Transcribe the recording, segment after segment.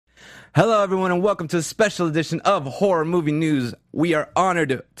Hello, everyone, and welcome to a special edition of Horror Movie News. We are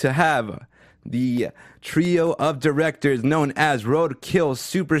honored to have the trio of directors known as Roadkill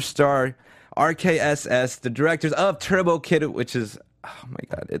Superstar, RKSS, the directors of Turbo Kid, which is, oh my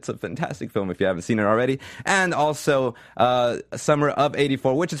god, it's a fantastic film if you haven't seen it already, and also Summer of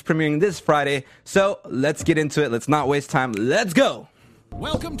 '84, which is premiering this Friday. So let's get into it. Let's not waste time. Let's go!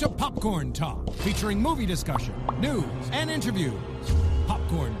 Welcome to Popcorn Talk, featuring movie discussion, news, and interviews.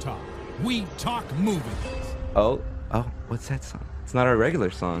 Popcorn Talk. We talk movies. Oh, what's that song? It's not our regular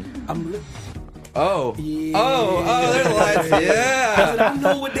song. Oh, Yeah. oh, there's the lights. Yeah. I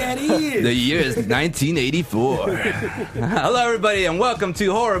know what that is. The year is 1984. Hello, everybody, and welcome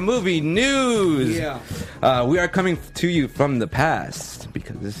to Horror Movie News. Yeah. We are coming to you from the past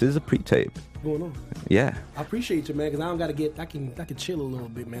because this is a pre-tape. What's going on? Yeah. I appreciate you, man, because I don't gotta get. I can chill a little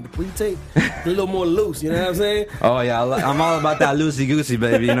bit, man. The pre-tape, a little more loose. You know what I'm saying? Oh, yeah. I'm all about that loosey-goosey,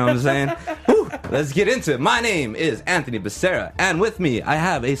 baby. You know what I'm saying? Whew, let's get into it. My name is Anthony Becerra, and with me, I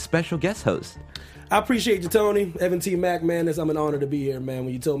have a special guest host. I appreciate you, Tony. Evan T. Mack, man. I'm an honor to be here, man.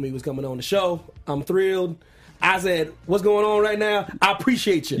 When you told me he was coming on the show, I'm thrilled. I said, "What's going on right now?" I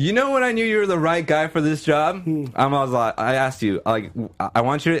appreciate you. You know when I knew you were the right guy for this job? I asked you, like, I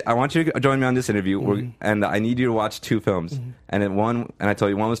want you to join me on this interview, and I need you to watch two films. And I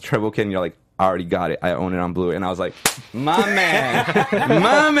told you one was Turbo Kid, and you're like, I already got it. I own it on Blu-ray. And I was like, my man,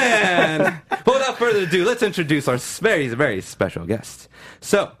 my man. But without further ado, let's introduce our very, very special guest.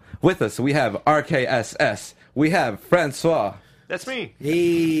 So, with us, we have RKSS. We have Francois. That's me.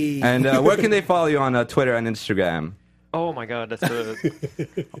 Hey. And where can they follow you on Twitter and Instagram? Oh my god, that's a...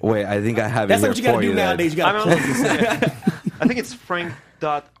 Wait, I think I have That's it what here you gotta for do you. nowadays. You I'm gotta on, plug this. I think it's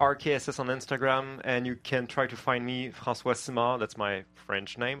frank.rkss on Instagram, and you can try to find me, François Simard, that's my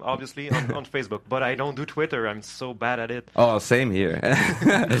French name, obviously, on Facebook. But I don't do Twitter, I'm so bad at it. Oh, same here.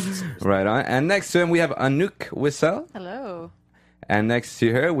 Right on. And next to him, we have Anouk Wissel. Hello. And next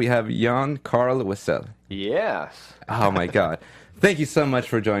to her, we have Jan Carl Wissel. Yes. Oh, my God. Thank you so much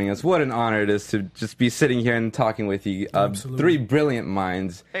for joining us. What an honor it is to just be sitting here and talking with you. Absolutely. Three brilliant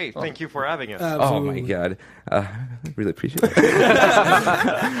minds. Hey, thank you for having us. Oh, my God. I really appreciate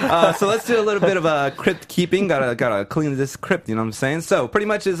it. So let's do a little bit of crypt keeping. Gotta clean this crypt, you know what I'm saying? So pretty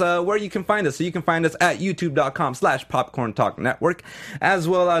much is where you can find us. So you can find us at youtube.com/Popcorn Talk Network, as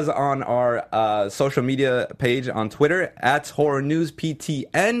well as on our social media page on Twitter at Horror News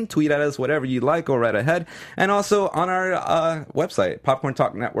PTN. Tweet at us, whatever you like, go right ahead. And also on our website,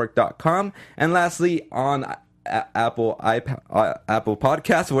 popcorntalknetwork.com. And lastly, on Apple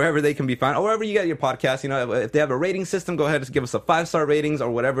Podcasts, wherever they can be found, or wherever you get your podcast. You know, if they have a rating system, go ahead and just give us a 5-star ratings or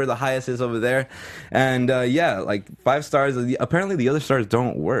whatever the highest is over there. And yeah, like 5 stars. Apparently, the other stars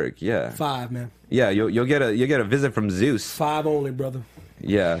don't work. Yeah, 5, man. yeah. You'll get a visit from Zeus. 5 only, brother.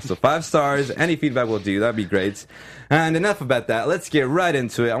 Yeah, so 5 stars. Any feedback will do. That'd be great. And enough about that. Let's get right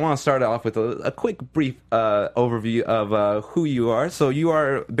into it. I want to start off with a quick, brief overview of who you are. So you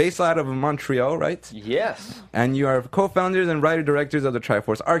are based out of Montreal, right? Yes. And you are co-founders and writer-directors of the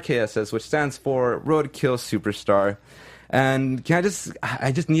Triforce RKSS, which stands for Roadkill Superstar. And I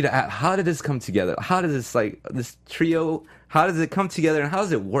just need to ask, how did this come together? How did this trio, how does it come together, and how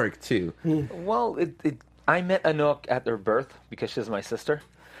does it work, too? Well, I met Anouk at her birth because she's my sister.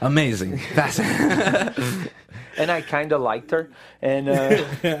 Amazing. Fascinating. And I kind of liked her. And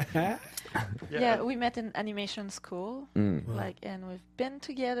Yeah, we met in animation school, and we've been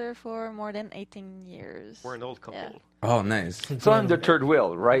together for more than 18 years. We're an old couple. Yeah. Oh, nice. so I'm the third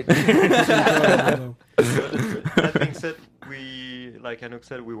wheel, right? That being said, like Anouk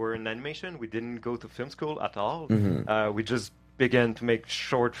said, we were in animation. We didn't go to film school at all. We just began to make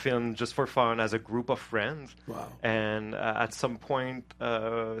short films just for fun as a group of friends. Wow. And at some point,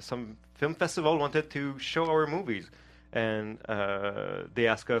 some film festival wanted to show our movies. And they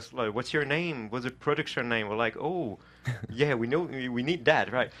asked us, like, what's your name? What's the production name? We're like, oh, yeah, we know we need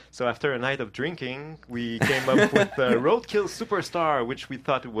that, right? So after a night of drinking, we came up with Roadkill Superstar, which we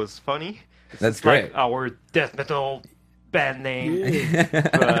thought it was funny. That's It's great. like our death metal band name.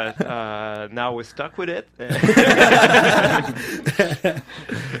 Yeah. But now we're stuck with it.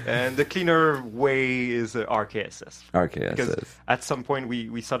 And the cleaner way is RKSS. Because RKSS. at some point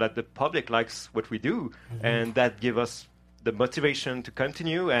we saw that the public likes what we do, and that gave us the motivation to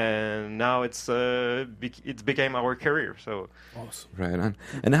continue, and now it's became our career. So Awesome. Right on.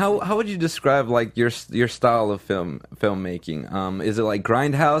 And how would you describe like your style of filmmaking? Is it like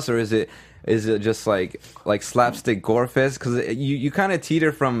Grindhouse, or is it just like slapstick gore fest? Because you kind of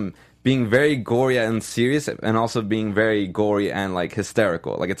teeter from being very gory and serious, and also being very gory and like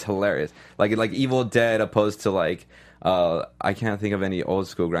hysterical. Like it's hilarious. Like Evil Dead opposed to like I can't think of any old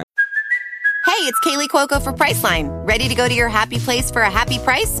school grind. Hey, it's Kaylee Cuoco for Priceline. Ready to go to your happy place for a happy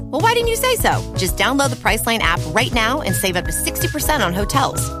price? Well, why didn't you say so? Just download the Priceline app right now and save up to 60% on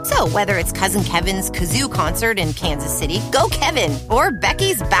hotels. So whether it's Cousin Kevin's Kazoo concert in Kansas City, go Kevin, or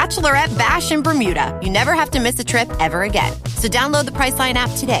Becky's Bachelorette Bash in Bermuda, you never have to miss a trip ever again. So download the Priceline app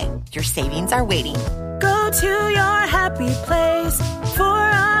today. Your savings are waiting. Go to your happy place for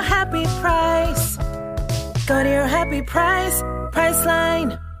a happy price. Go to your happy price,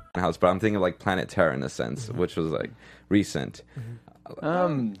 Priceline. House, but I'm thinking of like Planet Terror in a sense, which was like recent.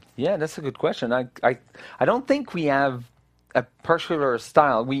 Yeah, that's a good question. I don't think we have a particular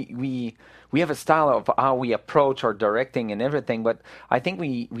style. We have a style of how we approach our directing and everything, but I think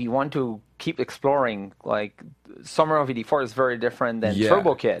we want to keep exploring. Like Summer of '84 is very different than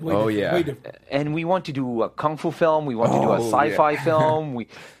Turbo Kid. And we want to do a kung fu film. We want to do a sci-fi film.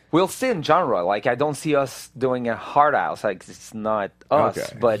 We'll stay in genre. Like I don't see us doing a hard house. Like it's not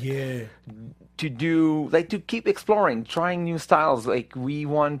us, but to do to keep exploring, trying new styles. Like we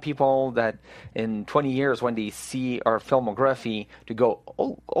want people that in 20 years when they see our filmography to go,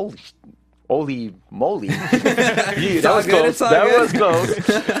 oh, holy moly! That was close.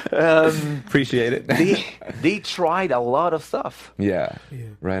 Appreciate it. They tried a lot of stuff. Yeah.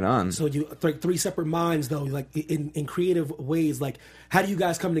 Right on. So you like three separate minds though, like in creative ways. Like how do you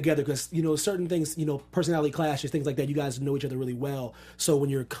guys come together? Because certain things, personality clashes, things like that. You guys know each other really well. So when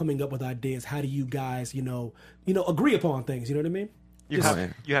you're coming up with ideas, how do you guys, agree upon things? You know what I mean?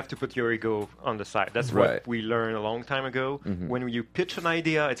 You have to put your ego on the side. That's what we learned a long time ago. Mm-hmm. When you pitch an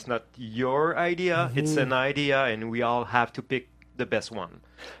idea, it's not your idea, it's an idea, and we all have to pick the best one.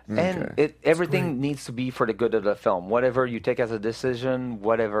 And everything needs to be for the good of the film. Whatever you take as a decision,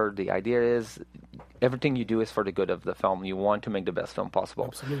 whatever the idea is, everything you do is for the good of the film. You want to make the best film possible.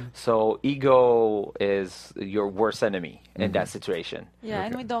 Absolutely. So ego is your worst enemy in that situation. Yeah,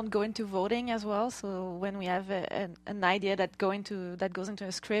 and we don't go into voting as well. So when we have an idea that goes into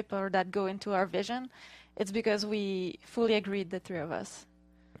a script or that go into our vision, it's because we fully agreed, the three of us.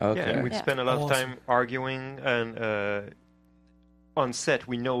 Okay. Yeah, and we'd spend a lot of time arguing, and on set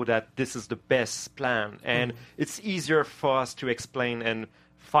we know that this is the best plan, and it's easier for us to explain and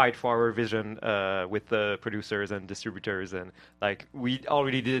fight for our vision with the producers and distributors, and like we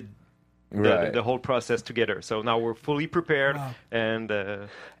already did the whole process together. So now we're fully prepared, and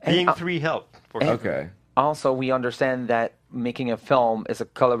being three help. Also, we understand that making a film is a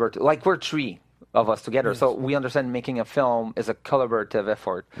collaborative. Like we're three of us together, so we understand making a film is a collaborative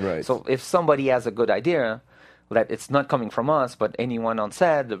effort. Right. So if somebody has a good idea, that it's not coming from us, but anyone on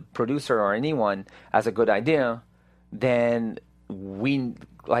set, the producer or anyone has a good idea, then we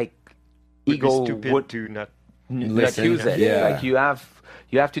ego would to not use it. Yeah. Like you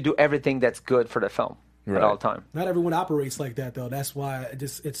have to do everything that's good for the film at all time. Not everyone operates like that though. That's why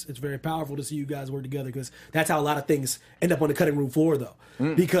it's very powerful to see you guys work together, because that's how a lot of things end up on the cutting room floor though.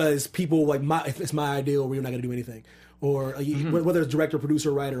 Because people if it's my idea, or we're not going to do anything. Or whether it's director,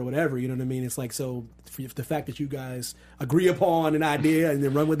 producer, writer, or whatever, you know what I mean? It's like, so the fact that you guys agree upon an idea and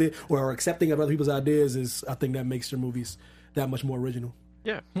then run with it, or are accepting of other people's ideas, is, I think, that makes your movies that much more original.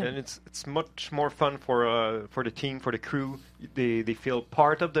 Yeah, and it's much more fun for the team, for the crew. They feel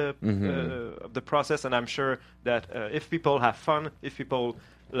part of the process, and I'm sure that if people have fun, if people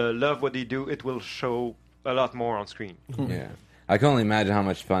love what they do, it will show a lot more on screen. Yeah. I can only imagine how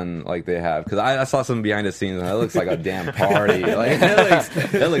much fun they have, because I saw some behind the scenes and it looks like a damn party.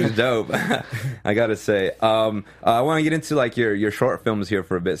 It looks dope. I gotta say. I want to get into your short films here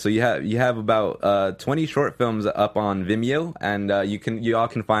for a bit. So you have about 20 short films up on Vimeo, and you all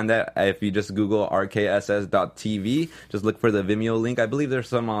can find that if you just Google rkss.tv. Just look for the Vimeo link. I believe there's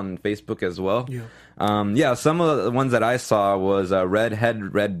some on Facebook as well. Yeah. Some of the ones that I saw was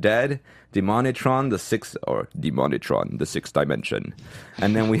Redhead, Red Dead, Demonitron, the Sixth Dimension.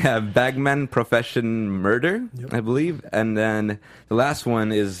 And then we have Bagman Profession Murder, I believe. And then the last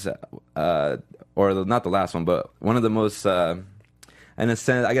one is, not the last one, but one of the most, in a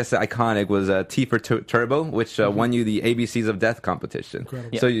sense, I guess iconic was T for Turbo, which won you the ABCs of Death competition.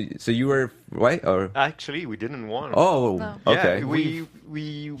 Incredible. So you were, right? Or Actually, we didn't win. Oh, no. Okay. Yeah,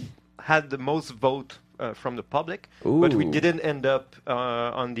 we had the most vote from the public, but we didn't end up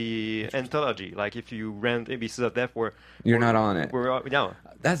on the anthology. Like if you rent ABCs of Death, you're not on it. No.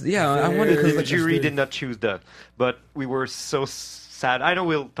 I wonder, because the jury did not choose that, but we were so sad. I know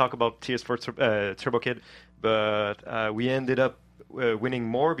we'll talk about Tears for Turbo Kid, but we ended up winning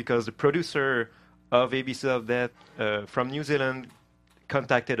more because the producer of ABCs of Death from New Zealand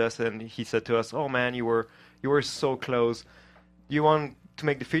contacted us, and he said to us, "Oh man, you were so close. You want to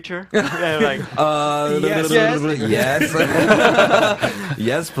make the feature? And like, yes.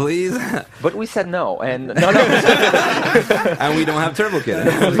 Yes, please. But we said no, and no. And we don't have Turbo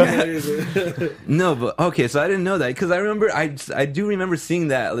Kid. No, but okay, so I didn't know that because I remember I do remember seeing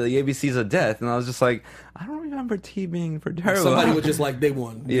that the ABCs of Death, and I was just like, I don't remember T being for Turbo. Somebody was just like, they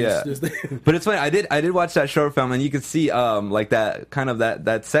won. Yeah, but it's funny. I did watch that short film, and you could see like that kind of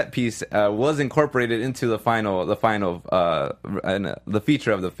that set piece was incorporated into the final the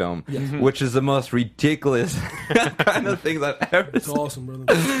feature of the film, which is the most ridiculous kind of things I've ever It's seen. awesome,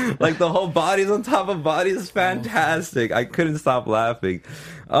 brother. Like the whole bodies on top of bodies is fantastic. I couldn't stop laughing.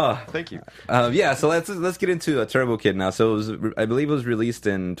 Oh, thank you. yeah, so let's get into Turbo Kid now. So I believe it was released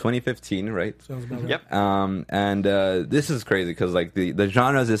in 2015, right? Sounds about right. Yep. And this is crazy because like the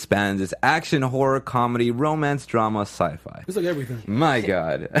genres it spans is action, horror, comedy, romance, drama, sci-fi. It's like everything. My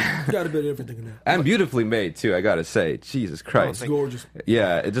God, You got a bit of everything in there. and beautifully made too. I gotta say, Jesus Christ. It's gorgeous.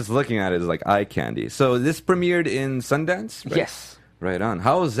 Yeah, just looking at it is like eye candy. So this premiered in Sundance, right? Yes. Right on.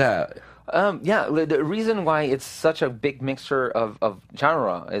 How was that? Yeah, the reason why it's such a big mixture of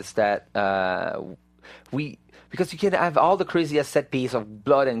genre is that because you can have all the craziest set piece of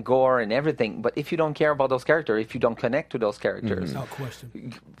blood and gore and everything, but if you don't care about those characters, if you don't connect to those characters, Without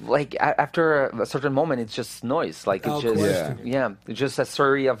question. like after a certain moment, it's just noise. Like it's Without just question. it's just a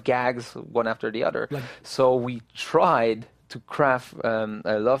series of gags one after the other. Like- So we tried to craft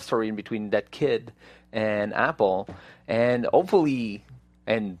a love story in between that kid and Apple, and hopefully.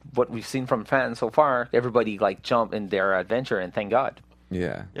 And what we've seen from fans so far, everybody like jump in their adventure, and thank God.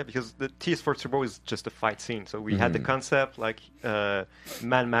 Yeah. Yeah, because the tease for Turbo is just a fight scene. So we had the concept like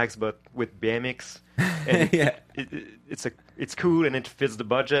Mad Max, but with BMX. And Yeah. it's cool and it fits the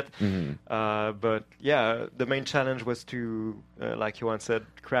budget. But yeah, the main challenge was to, like Johan said,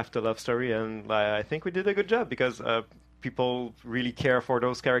 craft a love story. And I think we did a good job because people really care for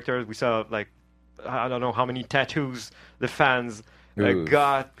those characters. We saw like, I don't know how many tattoos the fans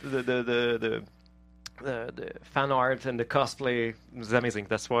got. The fan art and the cosplay was amazing.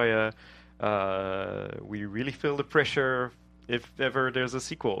 That's why we really feel the pressure if ever there's a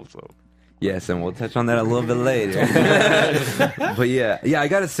sequel. So Yes, and we'll touch on that a little bit later. But yeah, I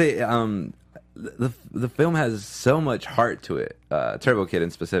gotta say, the film has so much heart to it, Turbo Kid in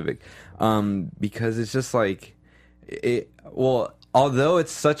specific, because it's just like although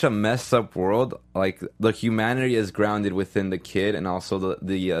it's such a messed up world, like the humanity is grounded within the kid, and also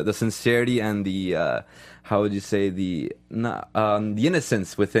the sincerity and the how would you say the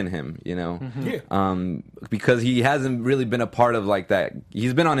innocence within him, you know? Because he hasn't really been a part of like that.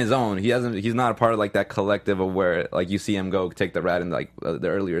 He's been on his own. He's not a part of like that collective of where like you see him go take the rat in like the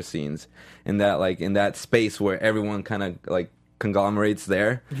earlier scenes, in that space where everyone kind of like conglomerates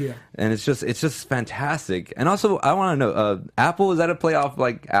there. Yeah. And it's just fantastic. And also I want to know, Apple, is that a playoff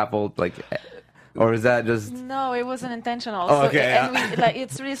like Apple like, or is that just No, it wasn't intentional. Oh, So- okay. and we, like,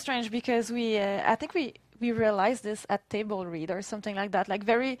 it's really strange because I think we realized this at table read or something like that, like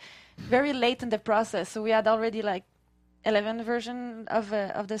very, very late in the process. So we had already like 11 version of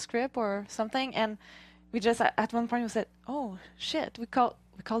the script or something, and we just at one point we said, "Oh shit, we called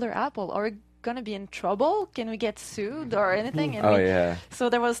her Apple. Are we gonna be in trouble? Can we get sued or anything?" And so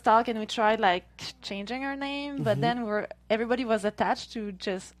there was talk, and we tried like changing our name, but then everybody was attached to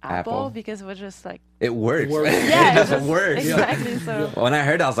just Apple because it was just like it works? yeah, It just works. exactly. So When I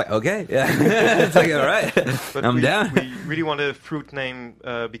heard it, I was like, okay, yeah. It's like, all right, but I'm down. We really want a fruit name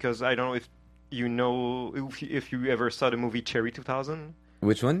because I don't know if you know if you ever saw the movie Cherry 2000.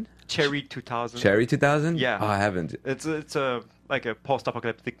 Which one? Cherry 2000. Cherry 2000? Yeah. Oh, I haven't. It's a like a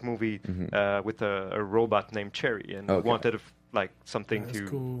post-apocalyptic movie with a robot named Cherry, and Okay. wanted like something That's to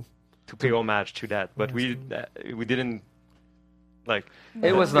cool. pay homage to that, but we didn't like.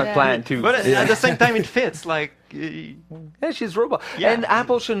 It was not Yeah. planned to. But at the same time, it fits. Like Yeah, she's robot. Yeah. And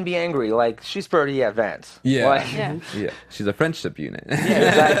Apple shouldn't be angry. Like, she's pretty advanced. Yeah. Like- yeah. Yeah, she's a friendship unit.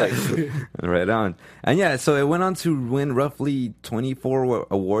 yeah, exactly. Right on. And yeah, so it went on to win roughly 24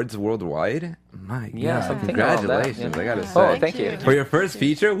 awards worldwide. My God, Yeah, something around that, congratulations, yeah. I gotta Yeah. say. Oh, thank you. For your first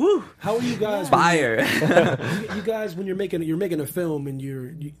feature, woo, How are you guys? fire. You guys, when you're making a film and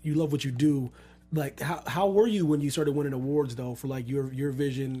you love what you do, like how were you when you started winning awards though for like your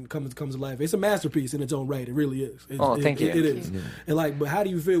vision comes to life? It's a masterpiece in its own right. It really is. Thank you. It is. And like, but how do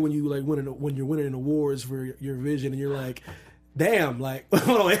you feel when you like when you're winning awards for your vision and you're like, damn, like,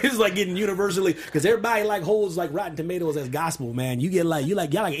 it's like getting universally, because everybody like holds like Rotten Tomatoes as gospel, man. You get like, y'all like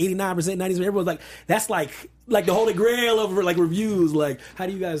 89%, 90%. Everyone's like, that's like the Holy Grail of like reviews. Like, how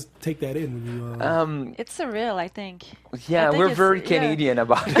do you guys take that in when you? It's surreal, I think. Yeah, I think we're it's- very yeah. Canadian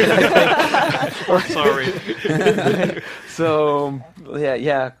about it. I think. Sorry. So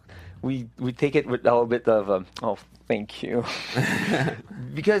yeah, we take it with a little bit of thank you,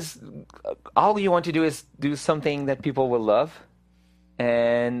 because all you want to do is do something that people will love,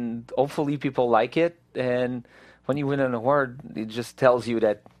 and hopefully people like it. And when you win an award, it just tells you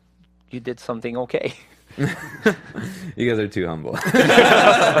that you did something okay. You guys are too humble.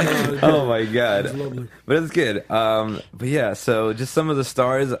 Oh my god! That's lovely. But it's good. But yeah, so just some of the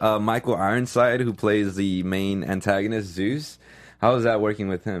stars. Michael Ironside, who plays the main antagonist Zeus. How is that working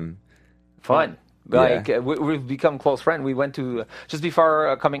with him? Fun. Yeah. Like we've become close friends. We went to just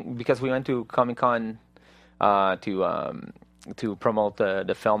before coming, because we went to Comic-Con to promote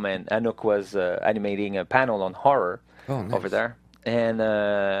the film, and Anouk was animating a panel on horror over there. And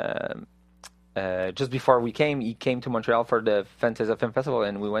just before we came, he came to Montreal for the Fantasia Film Festival,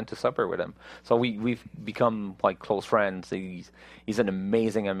 and we went to supper with him. So we've become like close friends. He's an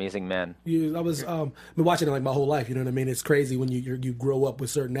amazing man. I was been watching it like my whole life. You know what I mean? It's crazy when you grow up with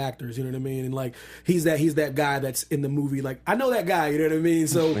certain actors. You know what I mean? And like he's that guy that's in the movie. Like I know that guy. You know what I mean?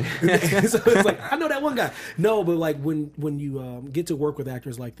 So so it's like I know that one guy. No, but like when you get to work with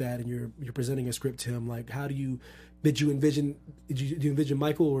actors like that and you're presenting a script to him, like how do you? Did you envision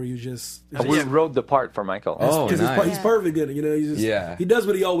Michael, or you just? We wrote the part for Michael. Oh, Because nice. he's perfect in it, you know. He's just, Yeah. he does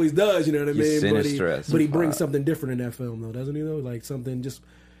what he always does, you know what I He's mean. sinister But he as brings fuck. something different in that film, though, doesn't he? Though, like something just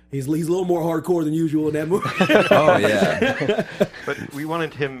he's a little more hardcore than usual in that movie. Oh yeah. But we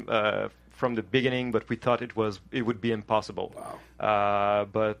wanted him from the beginning, but we thought it would be impossible. Wow.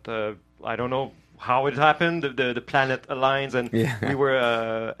 But I don't know how it happened. The planet aligns, and Yeah. we were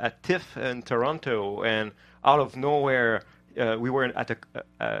at TIFF in Toronto, and out of nowhere, we were at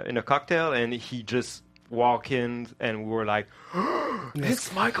in a cocktail, and he just walked in, and we were like,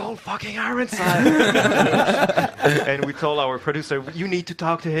 "It's Michael fucking Ironside!" And we told our producer, "You need to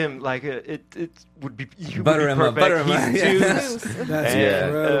talk to him. Like it would be you Butter would him be up, butter perfect. him He's up." Zeus." That's Yeah.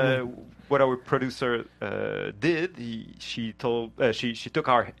 incredible. What our producer did, she took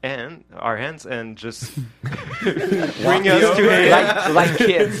our hands and just bring us to him, like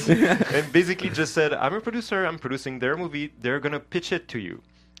kids. and basically just said, "I'm a producer. I'm producing their movie. They're gonna pitch it to you."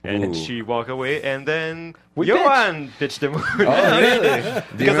 And Ooh. she walked away, and then We Johan pitched the movie. Oh really? Do you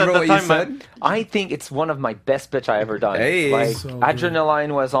Because at remember the what you time, said? I think it's one of my best pitch I ever done. Hey. Like So good.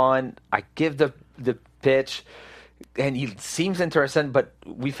 Adrenaline was on. I give the pitch, and he seems interested. But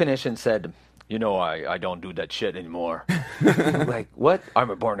we finished and said, I don't do that shit anymore. I'm like, what? I'm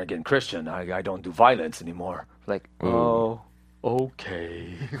a born again Christian. I don't do violence anymore. Like, oh.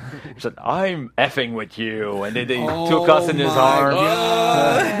 Okay. He said, I'm effing with you. And then he took us in his arms.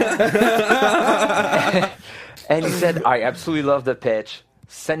 And he said, I absolutely love the pitch.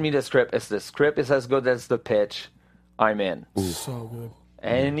 Send me the script. If the script is as good as the pitch, I'm in. So good,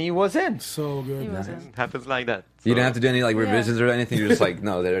 And he was in. so good. He was in. It happens like that. You So- didn't have to do any like revisions or anything. You're just like,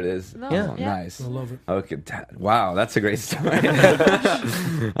 no, there it is. No, Yeah. Oh, yeah. nice. I love it. Okay, wow, that's a great story.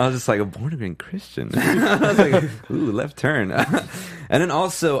 I was just like a born again Christian. I was like, ooh, left turn. And then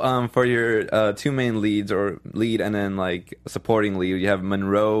also for your two main leads, or lead and then like supporting lead, you have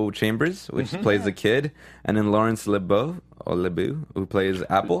Monroe Chambers, which plays the kid, and then Lawrence LeBeau, who plays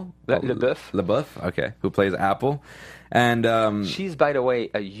Apple. LeBeouf, okay, who plays Apple. And She's, by the way,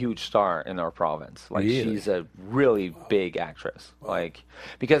 a huge star in our province. Like, Really? she's a really big actress. Like,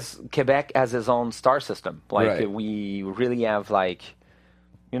 because Quebec has its own star system. Like, Right. we really have, like,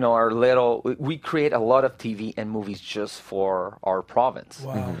 our little... We create a lot of TV and movies just for our province.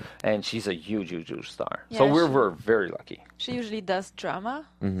 Wow. And she's a huge star. Yeah, so we're she- very lucky. She usually does drama.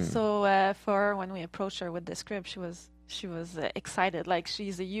 So for when we approached her with the script, she was excited. Like,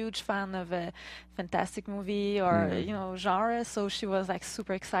 she's a huge fan of a fantastic movie or genre. So she was like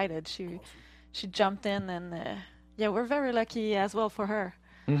super excited. She jumped in, and we're very lucky as well for her.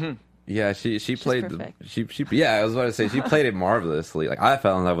 yeah, she played perfect. she yeah, I was about to say she played it marvelously. Like I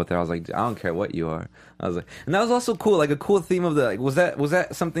fell in love with her. I was like, I don't care what you are. I was like, and that was also cool. Like a cool theme of the like, was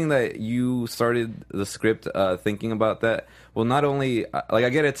that something that you started the script thinking about that? Well, not only like I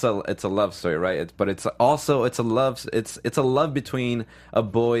get it's a love story, right? But it's also a love between a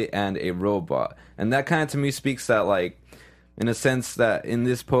boy and a robot, and that kind of to me speaks that like. In a sense that in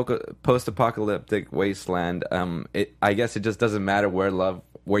this post-apocalyptic wasteland, I guess it just doesn't matter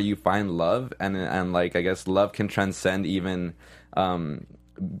where you find love, and like I guess love can transcend even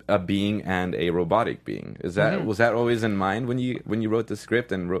a being and a robotic being. Is that was that always in mind when you wrote the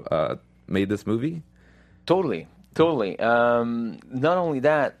script and made this movie? Totally. Not only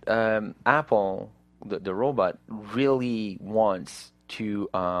that, Apple, the robot, really wants to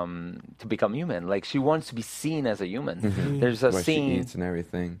become human. Like, she wants to be seen as a human. There's a Where scene. she eats and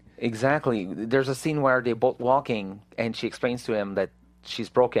everything. Exactly. There's a scene where they're both walking, and she explains to him that she's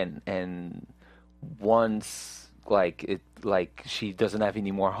broken, and once she doesn't have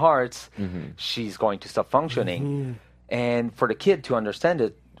any more hearts, she's going to stop functioning. And for the kid to understand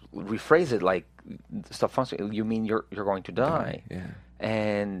it, rephrase it like, stop functioning. You mean you're going to die? Yeah.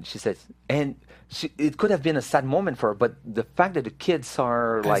 And she says, it could have been a sad moment for her, but the fact that the kids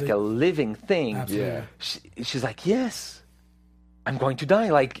are like a living thing, Absolutely. she's like, yes, I'm going to die.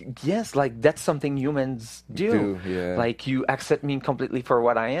 Like, yes, like that's something humans do. Yeah. Like, you accept me completely for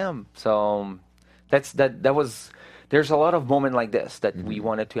what I am. So that was. There's a lot of moments like this that we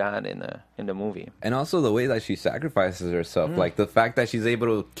wanted to add in the movie. And also the way that she sacrifices herself, like the fact that she's able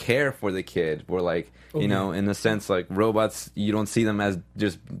to care for the kid, or like, you know, in a sense, like robots, you don't see them as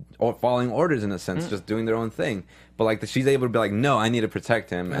just following orders in a sense, just doing their own thing. But like she's able to be like, no, I need to protect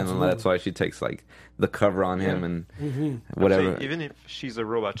him. And that's why she takes like the cover on him and whatever. Actually, even if she's a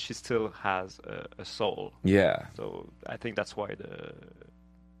robot, she still has a soul. Yeah. So I think that's why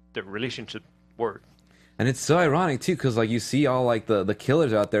the relationship worked. And it's so ironic too, because like you see all like the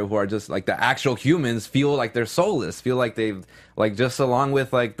killers out there who are just like the actual humans feel like they're soulless, feel like they've like just along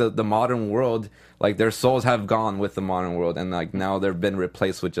with like the modern world, like their souls have gone with the modern world, and like now they've been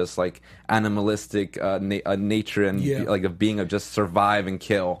replaced with just like animalistic nature and like a being of just survive and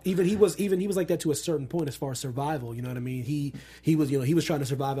kill. Even he was like that to a certain point as far as survival. You know what I mean? He was he was trying to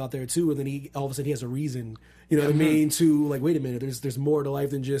survive out there too, and then he all of a sudden he has a reason. You know what I mean? To like, wait a minute, there's more to life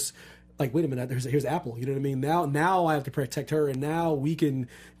than just. Like, wait a minute, here's Apple. You know what I mean? Now I have to protect her, and now we can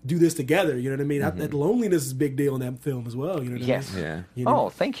do this together. You know what I mean? That loneliness is a big deal in that film as well. You know what Yes. I mean? Yeah. You know? Oh,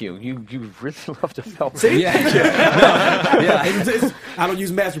 thank you. You really love the film. See? Yeah. I don't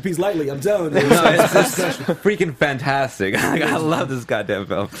use masterpiece lightly. I'm telling you. No, it's freaking fantastic. Like, I love this goddamn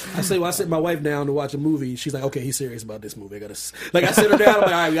film. I say when I sit my wife down to watch a movie, she's like, "Okay, he's serious about this movie. I sit her down. I'm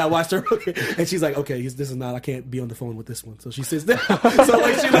like, all right, we gotta watch her." Okay. And she's like, "Okay, this is not. I can't be on the phone with this one." So she sits down. So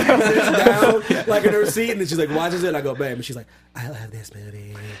like she like sits down like in her seat, and then she's like watches it. And I go, "Babe," and she's like, "I love this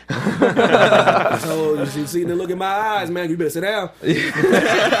movie." So she's sitting there looking in my eyes, man. You better sit down.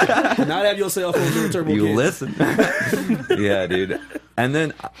 Not have your cell phone during Turbo You Kids. listen. Yeah, dude. And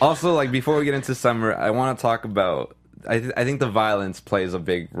then also, like, before we get into summer, I want to talk about. I think the violence plays a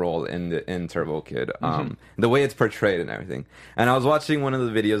big role in Turbo Kid, the way it's portrayed and everything. And I was watching one of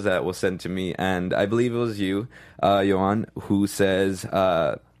the videos that was sent to me, and I believe it was you, Johan, who says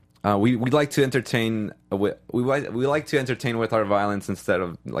we'd like to entertain. We like to entertain with our violence instead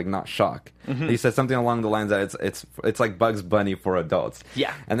of like not shock. He said something along the lines that it's like Bugs Bunny for adults.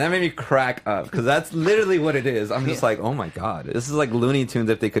 Yeah, and that made me crack up because that's literally what it is. I'm just like, oh my god, this is like Looney Tunes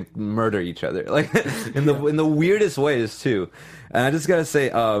if they could murder each other, like in the weirdest ways too. And I just gotta say,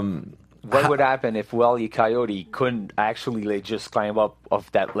 what would happen if Wile E. Coyote couldn't actually like, just climb up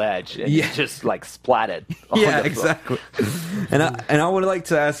of that ledge and just like splatted? Yeah, exactly. And I would like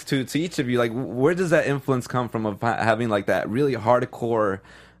to ask to each of you, like, where does that influence come from of having like that really hardcore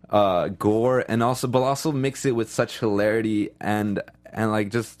gore, and also mix it with such hilarity and like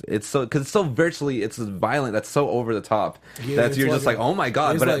just it's so because it's so virtually it's violent, that's so over the top that you're just like, oh my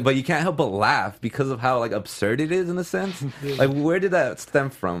god, but you can't help but laugh because of how like absurd it is in a sense. Like, where did that stem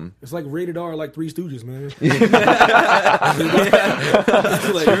from? It's like rated R, like Three Stooges, man.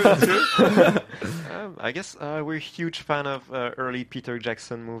 I guess we're a huge fan of early Peter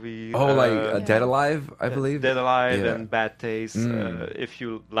Jackson movie. Oh, like Dead Alive, I believe. Dead Alive and Bad Taste. If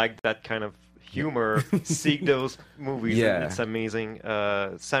you like that kind of humor, seek those movies. Yeah. It's amazing.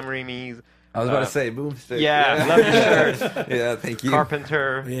 Sam Raimi. I was about to say Boomstick. Yeah, love your shirt. Yeah, thank you.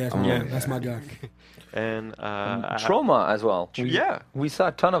 Carpenter. Yeah, that's my guy. And Trauma as well. We saw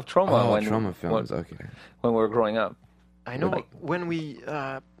a ton of Trauma Trauma films. Okay. When we were growing up. I know when we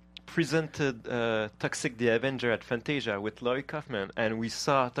presented Toxic the Avenger at Fantasia with Lloyd Kaufman, and we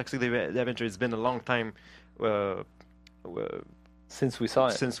saw Toxic the Avenger. It's been a long time since we saw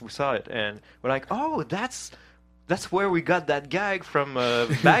it, and we're like, oh, that's where we got that gag from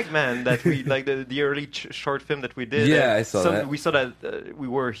Bagman that we like the early short film that we did. Yeah, I saw that. We saw that we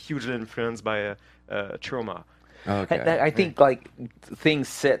were hugely influenced by Trauma. Okay. I think like things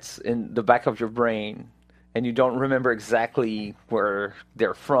sits in the back of your brain, and you don't remember exactly where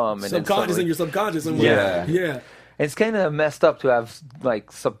they're from. And subconscious in your subconscious. And yeah. Yeah. It's kind of messed up to have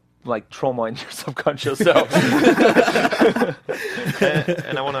like like trauma in your subconscious. So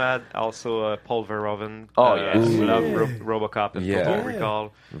And I want to add also Paul Verhoeven. Oh, yes. Who loved RoboCop and Yeah. Total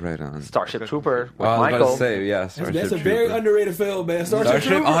Recall. Right on. Starship Trooper with I was about Michael. to say, yeah, Starship That's a very Trooper. underrated film, man. Starship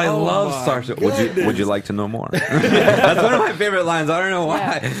Trooper. Oh, I love my Starship. goodness. Would you like to know more? That's one of my favorite lines. I don't know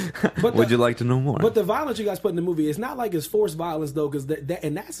why. But Would the- you like to know more? But the violence you guys put in the movie, it's not like it's forced violence though, because that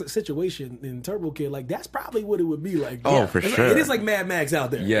in that situation in Turbo Kid, like that's probably what it would be like. Oh, for It's sure. Like, it is like Mad Max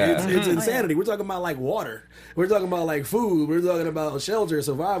out there. Yeah. it's insanity. We're talking about like water. We're talking about like food. We're talking about shelter,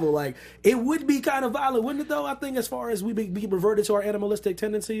 survival. Like it would be kind of violent, wouldn't it? Though I think as far as we be reverted to our animalistic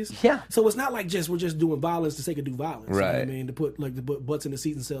tendencies. Yeah. So it's not like we're just doing violence to sake of do violence. You know what I Right. mean, to put butts in the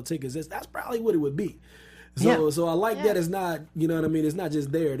seats and sell tickets. That's probably what it would be. So, Yeah. so I like that it's not, you know what I mean? It's not just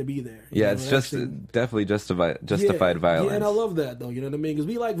there to be there. You yeah, know, it's it just actually- definitely justified violence. Yeah, and I love that though. You know what I mean? Because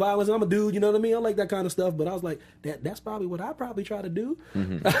we like violence. And I'm a dude. You know what I mean? I like that kind of stuff. But I was like, that's probably what I probably try to do.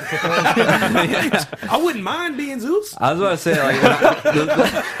 Mm-hmm. I wouldn't mind being Zeus. I was about to say, like,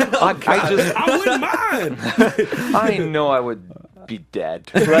 I wouldn't mind. I know I would be dead.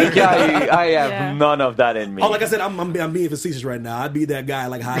 Like I have Yeah. none of that in me. Oh, like I said, I'm being facetious right now. I'd be that guy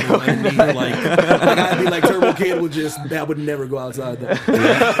like hiding underneath, like I'd be like Turbo Kid that would never go outside.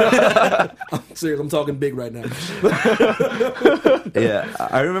 Though. I'm serious. I'm talking big right now. yeah,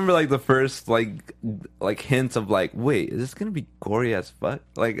 I remember like the first like hints of like, wait, is this gonna be gory as fuck?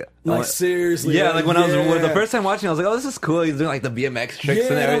 Like Seriously. yeah, like when I was yeah. the first time watching, I was like, oh, this is cool. He's doing like the BMX tricks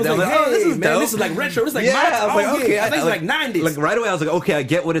and Yeah, I was everything. like, I'm like, oh, this hey, is man, dope. this is like retro. It's like yeah, my- I was like, oh, okay, yeah. I think it's like 90s. Like right away, I was like, okay, I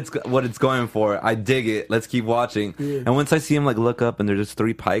get what it's going for. I dig it. Let's keep watching. Yeah. And once I see him like look up and there's just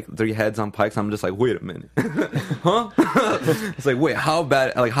three heads on pikes, I'm just like, wait a minute, huh? It's like, wait, how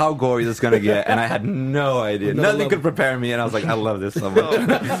bad? Like how gory is this gonna get? And I had no idea. No, Nothing love could it. prepare me, and I was like, I love this so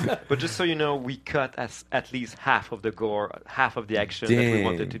much. But just so you know, we cut at least half of the gore, half of the action that we Dang.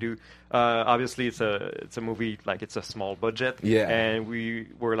 wanted to do. Obviously, it's a movie, like it's a small budget. Yeah. And we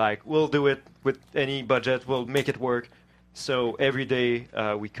were like, we'll do it with any budget. We'll make it work. So every day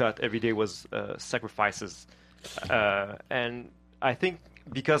we cut. Every day was sacrifices. And I think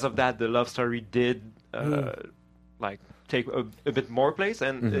because of that, the love story did like take a bit more place.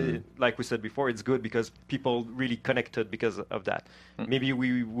 And like we said before, it's good because people really connected because of that. Maybe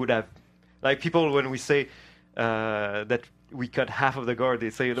we would have, like people when we say that we cut half of the gore, they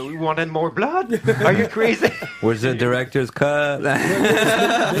say we wanted more blood. Are you crazy? Where's the director's cut?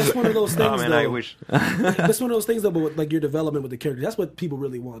 That's one of those things. Oh man, though. I wish. That's one of those things though. But with, like your development with the characters, that's what people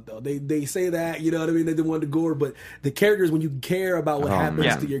really want though. They say that, you know what I mean. They want the gore, but the characters, when you care about what happens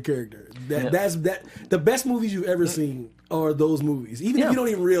yeah. to your character, that's the best movies you've ever seen are those movies. Even if you don't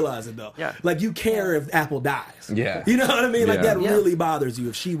even realize it though. Yeah. Like you care if Apple dies. Yeah. You know what I mean? Like Yeah. that really bothers you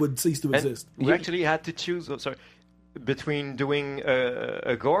if she would cease to And exist. we actually had to choose. Oh, sorry. Between doing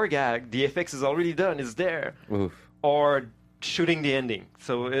a gore gag, the effects is already done, it's there, Oof. or shooting the ending.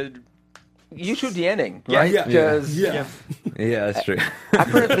 So You shoot the ending, Yeah, right? yeah, Because yeah. Yeah, that's true.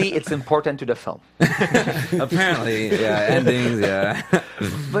 apparently it's important to the film. Apparently, yeah, endings, yeah.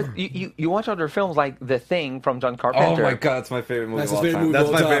 But you watch other films like The Thing from John Oh Carpenter. my god, it's my favorite movie That's of his all favorite time. movie That's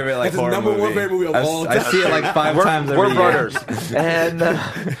of all my time. favorite like That's his horror number movie. one favorite movie of all I time. see it like 5 times every We're year. brothers.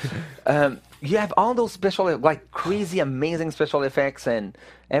 And you have all those special, like crazy, amazing special effects and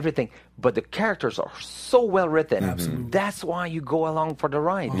everything, but the characters are so well written. Absolutely. That's why you go along for the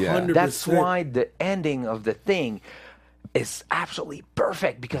ride. Yeah. 100%. That's why the ending of The Thing is absolutely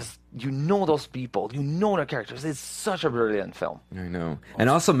perfect because you know those people, you know their characters. It's such a brilliant film. I know. And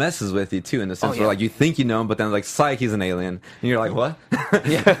also messes with you too in the sense Oh, where yeah. like you think you know him, but then like psych, he's an alien. And you're like, what?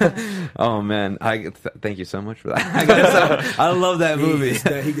 Yeah. Oh man. Thank you so much for that. I love that movie. He's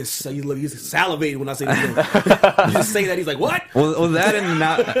salivating when I say that. You just say that, he's like, what? Well, that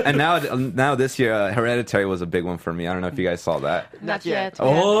and now this year, Hereditary was a big one for me. I don't know if you guys saw that. Not yet.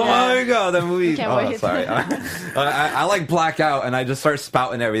 Oh Yeah. my god, that movie! Can't Oh, wait. sorry. I like black out and I just start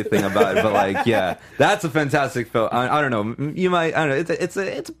spouting everything about it. But like, yeah, that's a fantastic film. I don't know. You might. I don't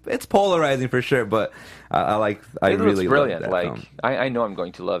know. It's polarizing for sure. But I It really looks brilliant. love that Like film. I know I'm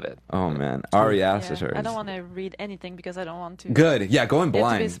going to love it. Oh man, Ari Aster. Yeah. I don't want to read anything because I don't want to. Good. Yeah, going You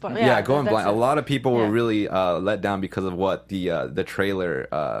have to be blind. spoiled. Yeah, Yeah, going that's blind. A it. lot of people were Yeah. really let down because of what the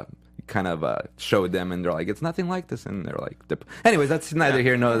trailer kind of showed them, and they're like, it's nothing like this, and they're like, anyways, that's neither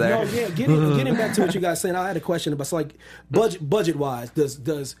here nor there. No, yeah, getting back to what you guys saying, I had a question about, so like budget wise,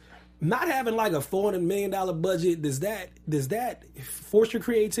 does not having like a $400 million budget, does that force your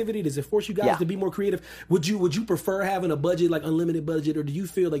creativity? Does it force you guys Yeah. to be more creative? Would you prefer having a budget, like unlimited budget, or do you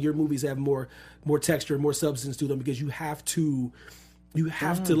feel like your movies have more texture, more substance to them because you have to You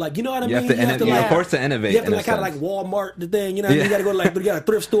have to like, you know what I You mean? have to, You have to you're like, forced to innovate. you have to in a like kind of like sense. Walmart the thing, you know what I mean? You got to go to like, you got a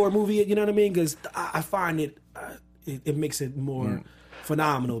thrift store movie it, you know what I mean? Because I find it makes it more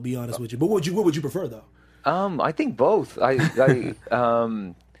phenomenal, to be honest with you. But what would you prefer though? I think both.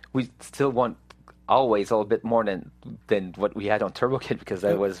 We still want always a little bit more than what we had on Turbo Kid because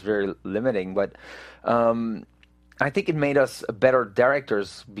that was very limiting. But I think it made us better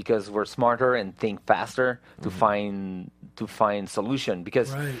directors because we're smarter and think faster to find solution.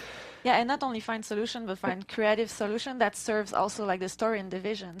 Because Right. Yeah, and not only find solution, but find creative solution that serves also like the story and the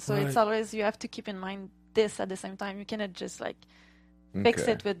vision. So it's Right. always, you have to keep in mind this at the same time. You cannot just like fix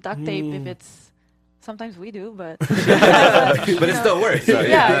Okay. it with duct tape if it's, sometimes we do, but But it still works. So,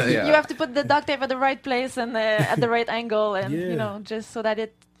 yeah, yeah. you have to put the duct tape at the right place and at the right angle, and Yeah. you know, just so that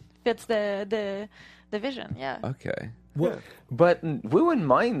it fits the vision. Yeah. Okay. but we wouldn't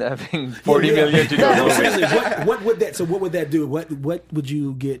mind having 40 million to do a No, movie. seriously, what would that? So what would that do? What would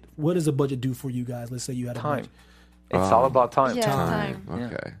you get? What does a budget do for you guys? Let's say you had a Time. budget. It's all about time. Yeah, time.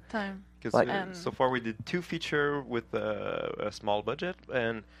 Okay. Time. Because Like- so far we did 2 feature with a small budget,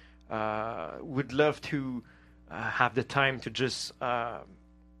 and would love to have the time to just comment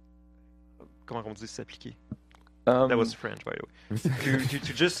on dit s'appliquer. That was French, by the way.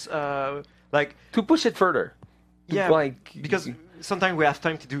 to just like To push it further. yeah, like because sometimes we have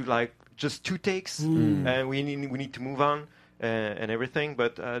time to do like just 2 takes, and we need to move on and everything,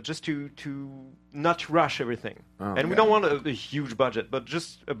 but just to not rush everything. And we don't want a huge budget, but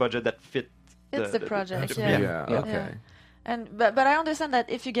just a budget that fits Fits the project, yeah. Yeah. Yeah. Okay. And but I understand that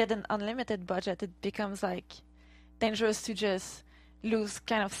if you get an unlimited budget, it becomes like dangerous to just lose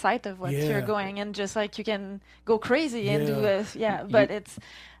kind of sight of what Yeah. you're going, and just like you can go crazy and do Yeah. But it's,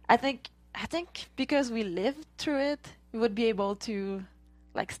 I think because we lived through it, we would be able to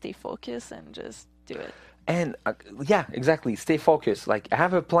like stay focused and just do it. And yeah, exactly. Stay focused. Like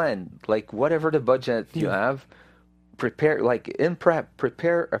have a plan. Like whatever the budget you have, prepare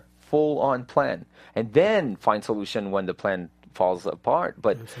prepare a full-on plan, and then find solution when the plan falls apart.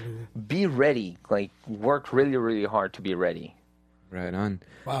 But be ready. Like work really, really hard to be ready. Right on.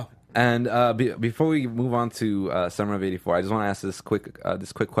 Wow. And before we move on to Summer of '84, I just want to ask this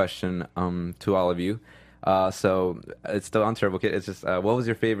quick question to all of you. So it's still on Turbo Kid. It's just what was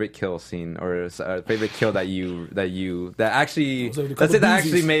your favorite kill scene or favorite kill that actually Those are the let's couple say that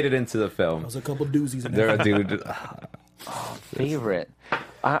actually doozies. made it into the film? There's a couple doozies in There, there. dude. Favorite.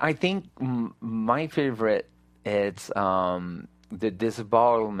 I think my favorite is the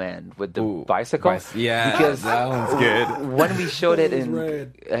disembowelment with the Ooh, bicycle. Yeah, because that one's good. when we showed it That in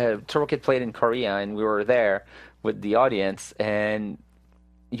was Turbo Kid played in Korea, and we were there with the audience, and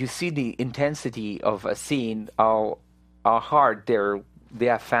you see the intensity of a scene, how hard they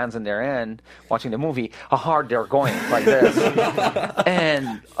have fans in their end watching the movie, how hard they're going like this,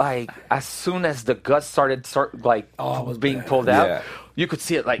 and like as soon as the guts started being pulled out, Yeah. you could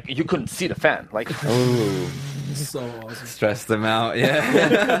see it. Like you couldn't see the fan. Like Ooh, So awesome. stressed them out.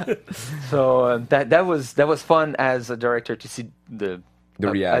 Yeah. so that was fun as a director to see the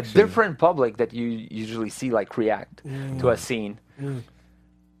reaction. a different public that you usually see like react to a scene.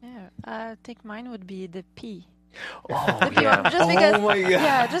 Yeah, I think mine would be the pee. Oh The pee yeah. one, just because, my God.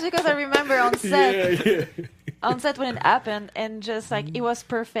 yeah, just because I remember on set, on set when it happened, and just like it was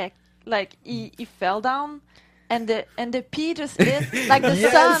perfect. Like he fell down, and the pee just hit, like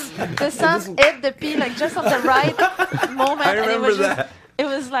the sun hit the pee like just on the right moment. I and it remember was just, that. It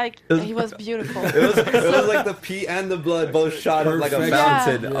was like he was beautiful. It was like the pee and the blood both shot up like a Perfect.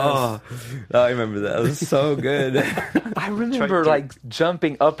 fountain. Yeah. Oh, I remember that. It was so good. I remember to- like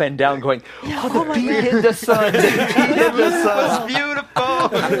jumping up and down, going, "Oh, the pea hit the sun! The pee hit the sun!"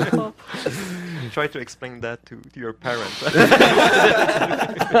 Beautiful. Try to explain that to your parents.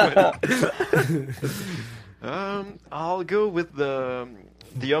 I'll go with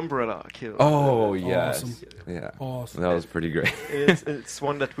the umbrella kill. Oh yes, Awesome. yeah, Awesome. that was pretty great. It's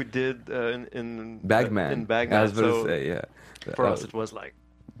one that we did in Bagman. In Bagman. I was about so to say, yeah. for That us, it was like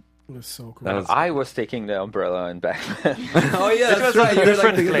It was so cool. That was- I was taking the umbrella and Batman. Oh yeah, that's was right. a You're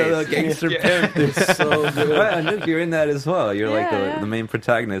like different the place. gangster pimp. so good. Right, and Nick, you're in that as well. You're like Yeah. the main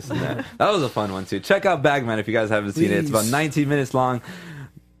protagonist in that. That was a fun one too. Check out Bagman if you guys haven't seen it. It's about Please. 19 minutes long.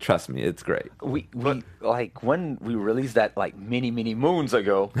 Trust me, it's great. we like when we released that like many moons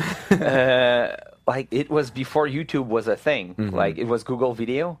ago, like it was before YouTube was a thing. Like it was Google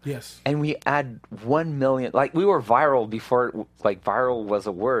Video. Yes. And we had 1 million. Like we were viral before. Like viral was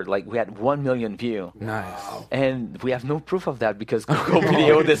a word. Like we had 1 million view. Nice. And we have no proof of that because Google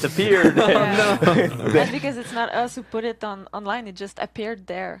Video disappeared. That's because it's not us who put it online. It just appeared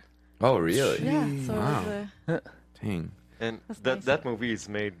there. Oh really? Yeah. So Wow. it was, Dang. And That's that nice. that movie is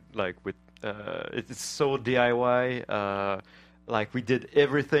made like with it's so DIY. Like we did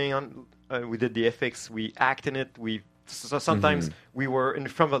everything on. We did the effects. We act in it. So sometimes we were in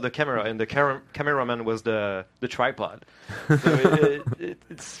front of the camera, and the cameraman was the tripod. So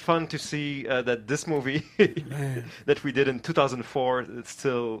it's fun to see that this movie that we did in 2004 it's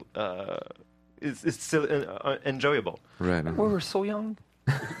still enjoyable. Right. We were so young,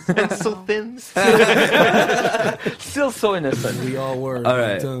 And so thin. still so innocent. We all were. All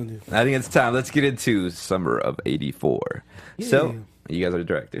right. I'm telling you. I think it's time. Let's get into summer of '84. So, you guys are the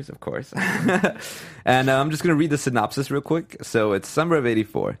directors, of course. And I'm just going to read the synopsis real quick. So, it's summer of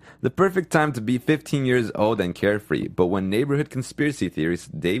 '84. The perfect time to be 15 years old and carefree. But when neighborhood conspiracy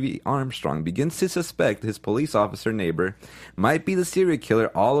theorist Davy Armstrong begins to suspect his police officer neighbor might be the serial killer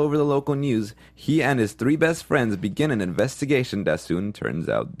all over the local news, he and his 3 best friends begin an investigation that soon turns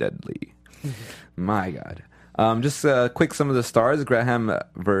out deadly. My God. Just quick, some of the stars. Graham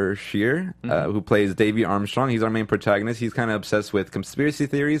Vershear, who plays Davy Armstrong. He's our main protagonist. He's kind of obsessed with conspiracy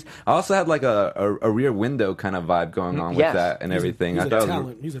theories. I also had like a Rear Window kind of vibe going on with Yes. that and everything. He's I a thought it was-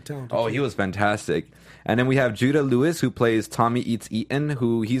 talent. He's a talent. Oh, he was fantastic. And then we have Judah Lewis, who plays Tommy Eats Eaton,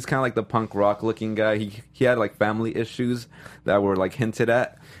 who he's kind of like the punk rock looking guy. He had like family issues that were like hinted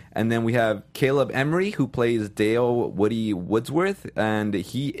at. And then we have Caleb Emery, who plays Dale Woody Woodsworth, and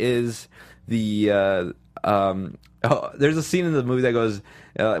he is the there's a scene in the movie that goes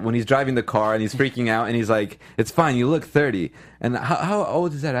when he's driving the car and he's freaking out and he's like, "It's fine, you look 30." And how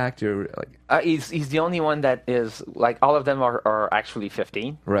old is that actor? Like, He's the only one that is like all of them are actually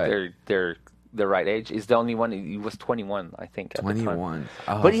 15. Right. They're the right age. He's the only one. He was 21, I think. At the time. 21.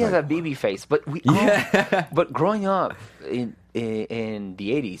 Oh, But he has like- a baby face. But we all, but growing up in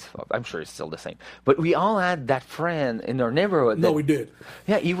the 80s, I'm sure it's still the same. But we all had that friend in our neighborhood. No, that- we did.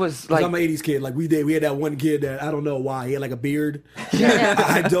 Yeah, he was 'Cause like I'm an '80s kid. Like we did. We had that one kid that I don't know why he had like a beard. Yeah.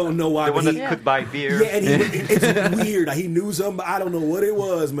 I don't know why. The but one he, that could buy beer. Yeah, and it's weird. Like, he knew something, but I don't know what it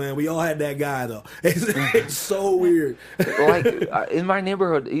was, man. We all had that guy though. It's so weird. like in my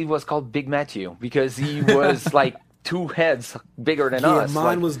neighborhood, he was called Big Matthew because he was like 2 heads bigger than Yeah, us. mine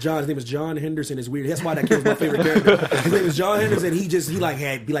like, was John. His name was John Henderson. It's weird. That's why that kid was my favorite character. His name was John Henderson. He like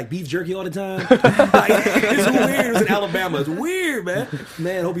had be like beef jerky all the time. Like, it's weird. It was in Alabama. It's weird, man.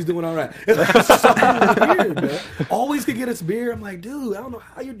 Man, hope he's doing all right. It's so weird, man. Always could get us beer. I'm like, dude, I don't know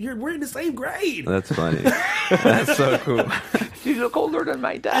how we're in the same grade. That's funny. That's so cool. you look older than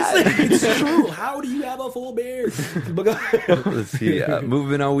my dad. It's true. How do you have a full beard? Let's see.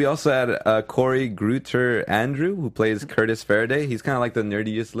 Moving on, we also had Corey Gruter Andrew, who plays Curtis Faraday. He's kind of like the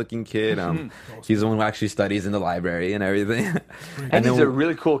nerdiest looking kid. He's the one who actually studies in the library and everything. And he's then a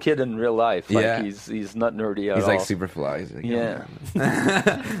really cool kid in real life. Like Yeah. he's not nerdy at he's all. like super fly. He's like, Yeah.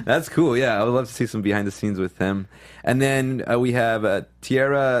 That's cool. Yeah, I would love to see some behind the scenes with him. And then we have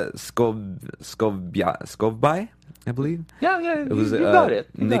Tiara Skovbai, I believe. Yeah, It was you got it.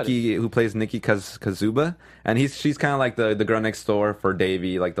 You got Nikki, who plays Nikki Kazuba, and she's kind of like the girl next door for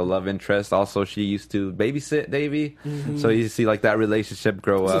Davy, like the love interest. Also, she used to babysit Davy, so you see like that relationship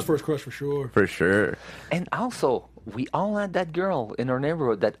grow This is up his first crush for sure. for sure. And also, we all had that girl in our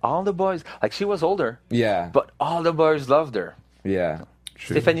neighborhood that all the boys, like she was older, Yeah, but all the boys loved her. yeah,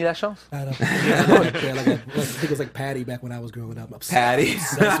 true. Stéphanie Lachance? I think it was like Patty back when I was growing up. Patty.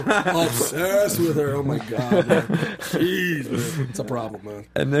 Obsessed with her. Oh my god, man. Jeez, man. It's a problem, man.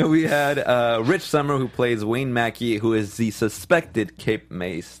 And then we had Rich Summer, who plays Wayne Mackey, who is the suspected Cape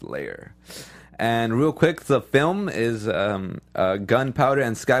May Slayer. And real quick, the film is Gunpowder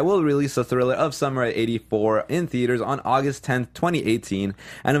and Sky will release the thriller of summer at '84 in theaters on August 10th, 2018,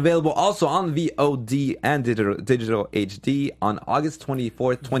 and available also on VOD and digital HD on August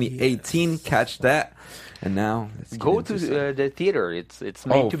 24th, 2018. Catch that. And now let's get Go into to some- the theater. It's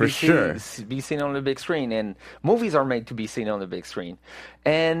made Oh, to for be sure. be seen on the big screen, and movies are made to be seen on the big screen.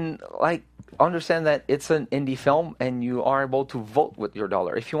 And like understand that it's an indie film, and you are able to vote with your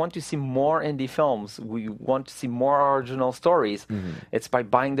dollar. If you want to see more indie films, we want to see more original stories. It's by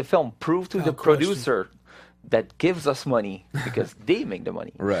buying the film. Prove to the question. producer that gives us money because they make the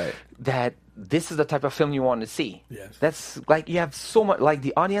money. Right. That this is the type of film you want to see. Yes. That's like you have so much. Like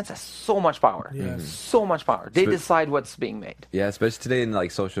the audience has so much power. Yes. So much power. They decide what's being made. Yeah, especially today in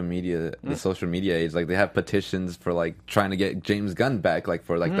like social media, the social media age, like they have petitions for like trying to get James Gunn back, like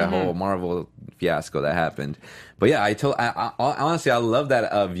for like that whole Marvel fiasco that happened. But yeah, I honestly I love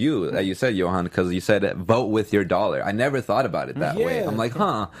that view that you said, Johan, because you said vote with your dollar. I never thought about it that way. Yeah. I'm like,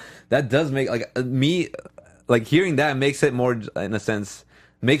 that does make like me like hearing that makes it more in a sense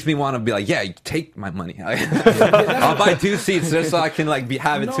makes me want to be like, yeah, take my money. I'll buy 2 seats just so I can like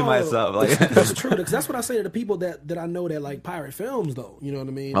have it to myself. Like, that's true. Because that's what I say to the people that I know that like pirate films, though. You know what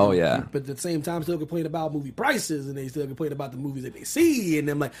I mean? Oh, yeah. But at the same time, still complain about movie prices, and they still complain about the movies that they see. And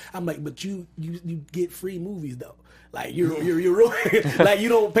I'm like, but you get free movies though. Like you're like you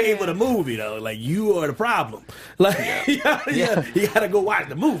don't pay for the movie though. Like you are the problem. Like you gotta go watch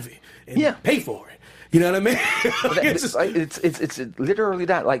the movie and pay for it. You know what I mean? It's literally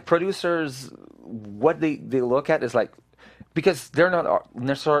that. Like producers, what they look at is like, because they're not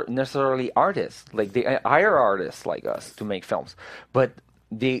necessarily artists. Like they hire artists like us to make films, but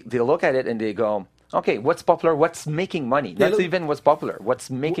they look at it and they go, okay, what's popular? What's making money? Not even what's popular. What's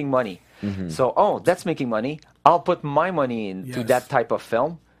making money? Mm-hmm. So, that's making money. I'll put my money into that type of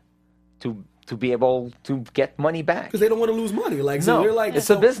film to be able to get money back. Because they don't want to lose money. Like, so they're like, it's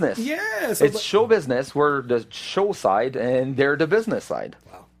a business. Yeah. So it's show business. We're the show side and they're the business side.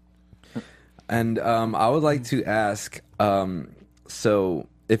 Wow. And I would like to ask, so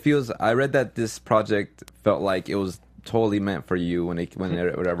it feels, I read that this project felt like it was totally meant for you when it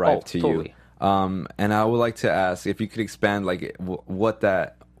arrived to totally. you. And I would like to ask if you could expand like what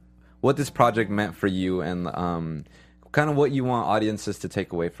this project meant for you and kind of what you want audiences to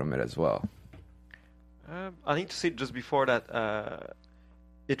take away from it as well. I need to say just before that,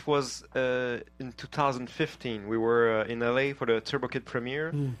 it was in 2015. We were in LA for the Turbo Kid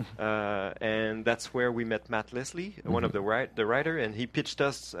premiere, and that's where we met Matt Leslie, one of the writer, and he pitched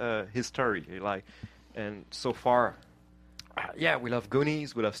us his story. And so far, we love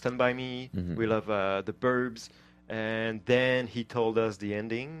Goonies, we love Stand By Me, we love The Burbs, and then he told us the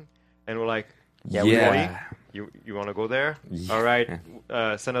ending, and we're like, You want to go there? Yeah. All right,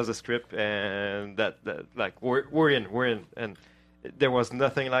 send us a script, and that like we're in, and there was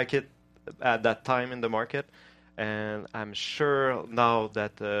nothing like it at that time in the market, and I'm sure now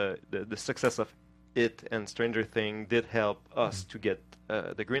that the success of it and Stranger Things did help us to get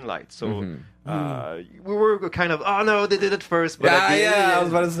the green light. So we were kind of, oh no, they did it first. But I was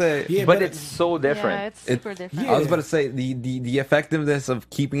about to say, but it's so different. Yeah, it's super different. I was about to say the effectiveness of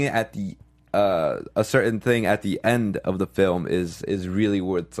keeping it at the a certain thing at the end of the film is really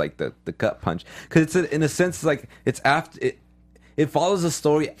where it's like the gut punch, because it's in a sense like it's after it follows the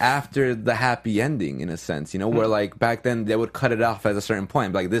story after the happy ending in a sense, where like back then they would cut it off at a certain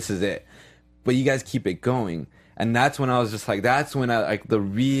point, like this is it, but you guys keep it going. And that's when I was just like, that's when like the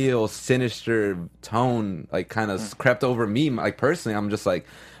real sinister tone like kind of crept over me. Like personally, I'm just like,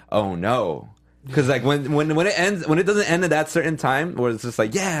 oh no. Because like when it ends, when it doesn't end at that certain time, where it's just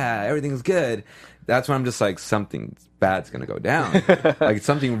like, yeah, everything's good, that's when I'm just like, something bad's gonna go down, like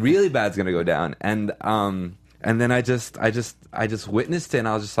something really bad's gonna go down, and then I just witnessed it, and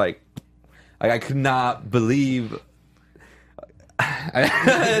I was just like I could not believe.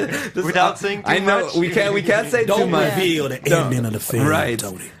 Without saying too much, we can't say too much. Don't reveal the ending of the film, right?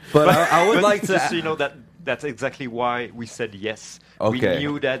 Tony. But I would like to. Just so you know that's exactly why we said yes. Okay. We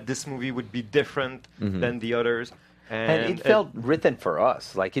knew that this movie would be different than the others. And it felt written for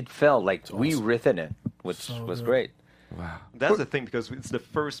us. Like, it felt like we written it, which was great. Wow. That's the thing, because it's the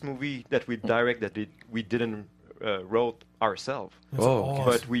first movie that we direct that we didn't wrote ourselves. Awesome.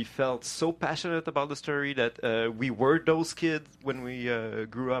 But we felt so passionate about the story that we were those kids when we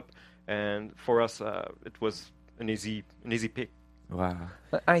grew up. And for us, it was an easy pick. Wow.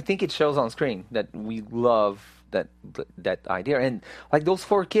 I think it shows on screen that we love that idea, and like those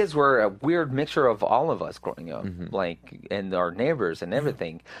 4 kids were a weird mixture of all of us growing up, like, and our neighbors and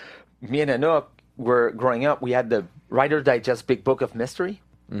everything. Me and Anouk were growing up. We had the Writer Digest Big Book of Mystery,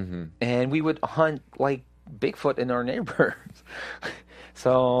 and we would hunt like Bigfoot in our neighbors.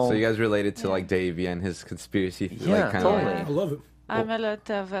 So you guys related to like Davey and his conspiracy, yeah, like kind totally. I love it. I'm a lot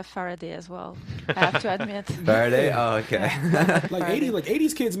of Faraday as well. I have to admit. Faraday? Oh, okay. Like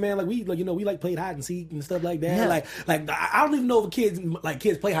 80s kids, man. Like we like played hide and seek and stuff like that. Yeah. Like I don't even know if kids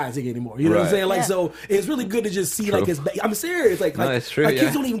play hide and seek anymore. You know what I'm saying? Like so, it's really good to just see like his. I'm serious. Like it's true. Like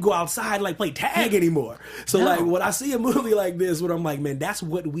kids don't even go outside and like play tag anymore. So like when I see a movie like this, where I'm like, man, that's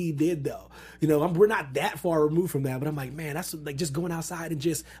what we did though. We're not that far removed from that, but I'm like, man, that's like just going outside and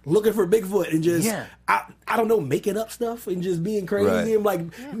just looking for Bigfoot and just I don't know, making up stuff and just being crazy and like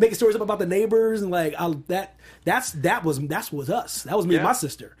making stories up about the neighbors and like that was us. That was me and my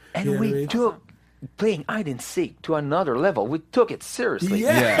sister. And we took playing hide and seek to another level. We took it seriously.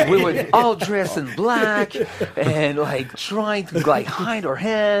 Yeah. We would all dress in black and like trying to like hide our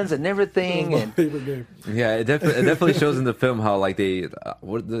hands and everything. And yeah, it definitely shows in the film how like they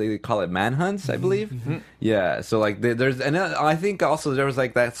what do they call it, manhunts, I believe. Yeah, so like there's, and I think also there was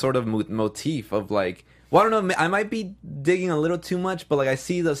like that sort of motif of like Well, I don't know. I might be digging a little too much, but like I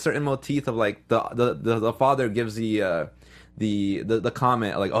see the certain motif of like the father gives the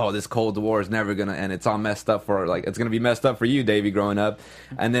comment like, oh, this Cold War is never gonna end. It's all messed up for like it's gonna be messed up for you, Davey, growing up.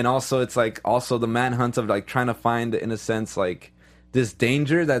 And then also it's like also the manhunt of like trying to find in a sense like this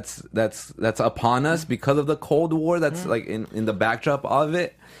danger that's upon us because of the Cold War that's like in the backdrop of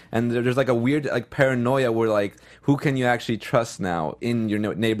it. And there's like a weird like paranoia where like who can you actually trust now in your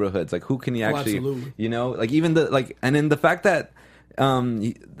neighborhoods? Like who can you actually absolutely. you know like even the like and then the fact that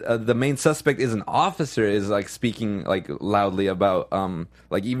the main suspect is an officer is like speaking like loudly about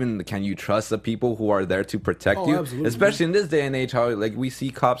like even can you trust the people who are there to protect you, absolutely. especially in this day and age how like we see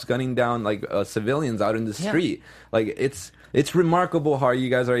cops gunning down like civilians out in the street. Like it's remarkable how you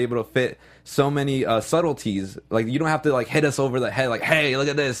guys are able to fit so many subtleties. Like you don't have to like hit us over the head like, hey, look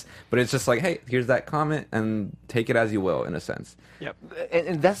at this, but it's just like, hey, here's that comment and take it as you will in a sense. Yep.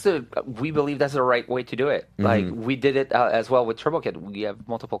 And that's we believe that's the right way to do it. Like we did it as well with Turbo Kid. We have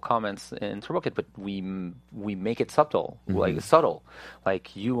multiple comments in Turbo Kid, but we make it subtle, like subtle.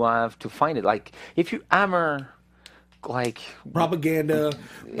 Like you have to find it. Like if you hammer like propaganda,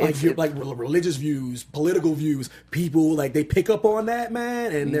 like religious views, political views, people like they pick up on that,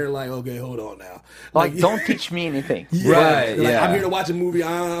 man, and they're like, okay, hold on now, like don't teach me anything. Right? Like, yeah. I'm here to watch a movie.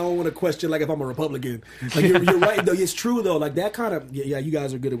 I don't want to question like if I'm a Republican. Like you're right though. It's true though. Like that kind of you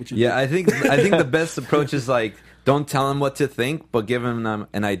guys are good at what you do. Yeah, I think the best approach is like don't tell them what to think, but give them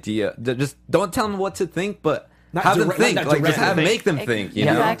an idea. Just don't tell them what to think, but Not have them direct- think. not Like just directly. make them think. You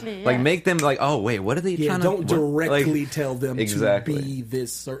know, Exactly, like yeah. make them like, oh wait, what are they trying to? Don't directly like, tell them exactly. to be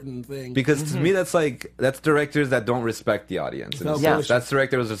this certain thing. Because to me, that's directors that don't respect the audience. in a Yeah. sense. That's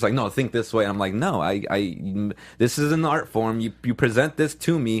directors just like, no, think this way. I'm like, no, I this is an art form. You present this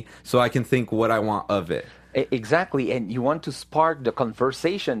to me so I can think what I want of it. Exactly, and you want to spark the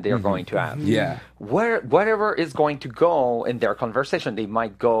conversation they're going to have. Yeah. Whatever is going to go in their conversation, they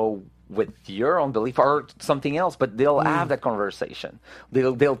might go with your own belief or something else, but they'll have that conversation.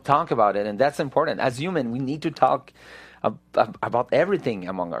 They'll talk about it, and that's important. As human, we need to talk about everything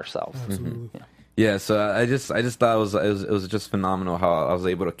among ourselves. Absolutely. Yeah, so I just thought it was just phenomenal how I was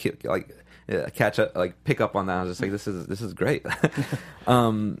able to catch up, like pick up on that. I was just like, this is great.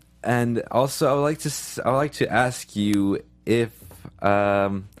 And also, I would like to ask you if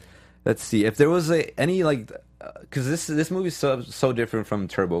let's see if there was any like because this movie is so different from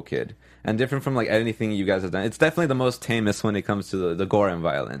Turbo Kid and different from like anything you guys have done. It's definitely the most tamest when it comes to the gore and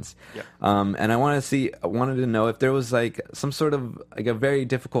violence. Yeah. And I wanted to know if there was like some sort of like a very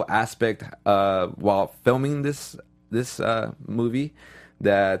difficult aspect while filming this movie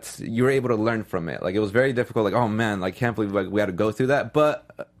that you were able to learn from it. Like it was very difficult. Like, oh man, like can't believe like we had to go through that. But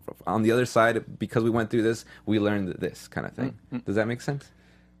on the other side, because we went through this, we learned this kind of thing. Does that make sense?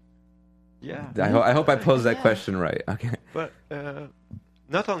 Yeah. I hope I posed that question right. Okay. But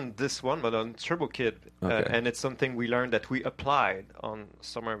not on this one, but on Turbo Kid, Okay. and it's something we learned that we applied on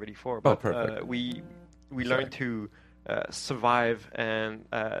Summer of '84. Oh, But perfect. we learned to survive, and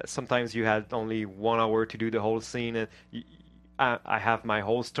sometimes you had only 1 hour to do the whole scene. And I have my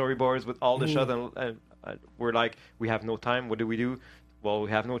whole storyboards with all the shots, and we're like, we have no time. What do? Well,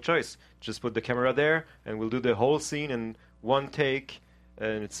 we have no choice. Just put the camera there, and we'll do the whole scene in one take,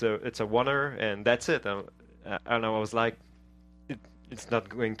 and it's a oneer, and that's it. And I was like, it's not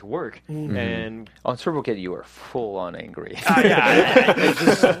going to work. And On Turbo Kid, you were full on angry. I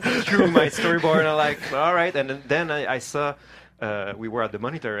just threw my storyboard, and I'm like, all right. And then I saw we were at the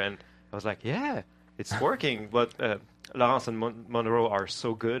monitor, and I was like, yeah, it's working. But Laurence and Monroe are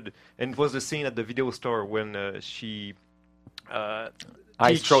so good. And it was the scene at the video store when she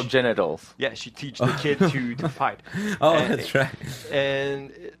I strode genitals. Yeah, she teach the kid to fight. Oh, And- that's right.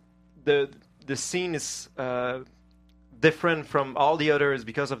 And the scene is different from all the others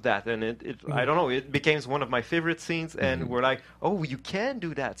because of that. And it I don't know, it became one of my favorite scenes. And we're like, oh, you can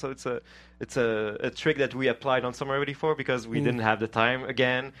do that. So it's a trick that we applied on Summer of '84 because we didn't have the time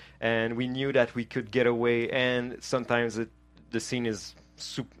again, and we knew that we could get away. And sometimes the scene is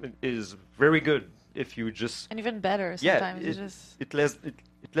very good if you just And even better yeah, sometimes. it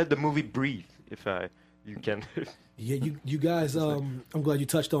let the movie breathe. If you can. Yeah, you guys. I'm glad you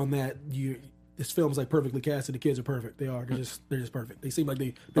touched on that. This film's like perfectly casted. The kids are perfect. They are. They're just perfect. They seem like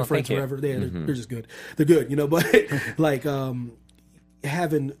they've been friends thank you. forever. They're just good. They're good, you know. But like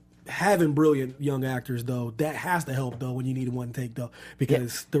having brilliant young actors though, that has to help though when you need one take though,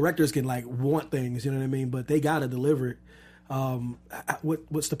 because directors can like want things, you know what I mean, but they gotta deliver it.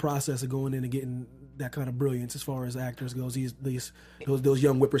 What's the process of going in and getting that kind of brilliance as far as actors goes. Those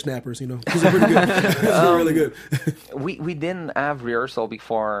young whippersnappers, you know, 'cause they're pretty good. They're really good. We didn't have rehearsal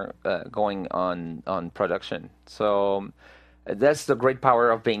before going on production, so that's the great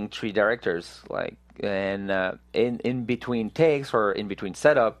power of being 3 directors. Like, and in between takes or in between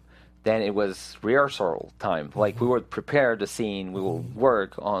setup, then it was rehearsal time. Like, we would prepare the scene, we would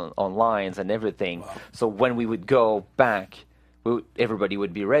work on lines and everything. So when we would go back, everybody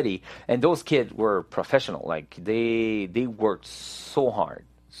would be ready. And those kids were professional. Like, they worked so hard,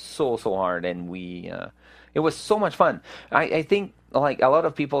 so hard, and it was so much fun. I think, like, a lot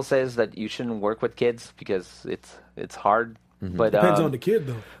of people says that you shouldn't work with kids because it's hard. But Depends on the kid,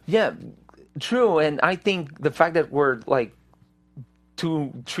 though. Yeah, true. And I think the fact that we're like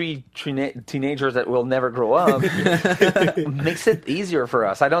 2-3 teenagers that will never grow up makes it easier for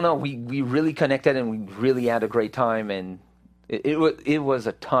us. I don't know. We really connected and we really had a great time, and it was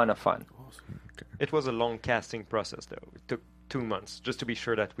a ton of fun. It was a long casting process, though. It took 2 months just to be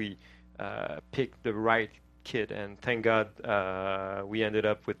sure that we picked the right kid, and thank God we ended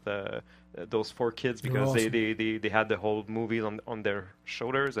up with those 4 kids because awesome. they had the whole movie on their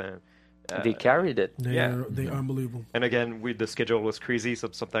shoulders, and they carried it. They're unbelievable. And again, the schedule was crazy, so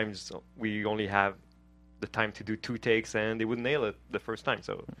sometimes we only have the time to do 2 takes, and they would nail it the first time.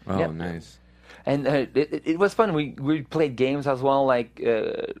 So Nice. And it was fun. We played games as well. Like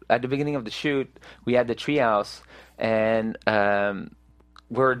at the beginning of the shoot, we had the treehouse, and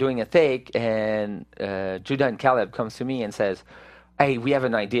we're doing a take, and Judah and Caleb comes to me and says, "Hey, we have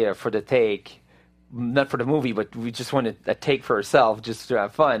an idea for the take, not for the movie, but we just wanted a take for ourselves, just to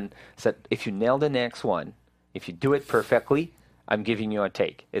have fun." Said, "If you nail the next one, if you do it perfectly, I'm giving you a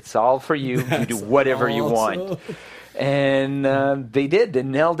take. It's all for you. You do whatever you want." And they did. They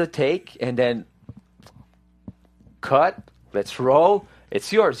nailed the take, and then cut. Let's roll.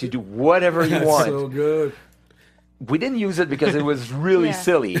 It's yours. You do whatever you want. So good. We didn't use it because it was really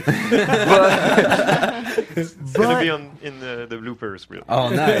silly. it's gonna be in the bloopers, really. Oh,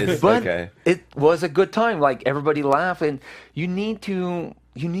 nice. But Okay. it was a good time. Like, everybody laughed, and you need to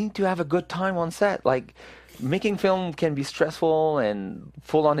have a good time on set. Like, making film can be stressful and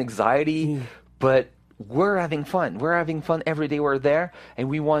full on anxiety, but we're having fun. We're having fun every day we're there, and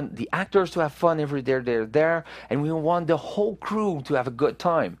we want the actors to have fun every day they're there, and we want the whole crew to have a good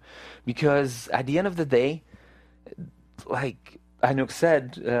time, because at the end of the day, like Anouk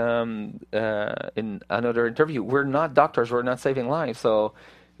said in another interview, we're not doctors, we're not saving lives, so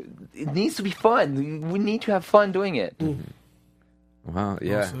it needs to be fun. We need to have fun doing it. Wow.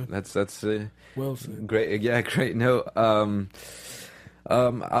 Yeah. said. That's Well said. great. Yeah. Great note.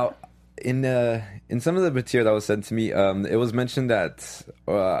 In some of the material that was sent to me, it was mentioned that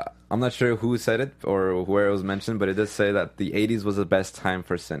I'm not sure who said it or where it was mentioned, but it does say that the 80s was the best time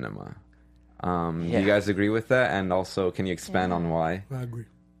for cinema. Do you guys agree with that? And also, can you expand on why? I agree.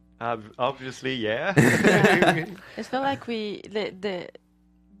 Obviously, yeah. It felt like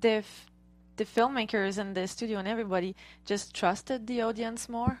the filmmakers and the studio and everybody just trusted the audience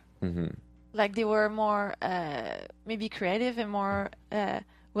more. Mm-hmm. Like, they were more maybe creative and more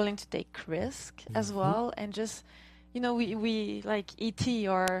willing to take risk as well, and just, we like E.T.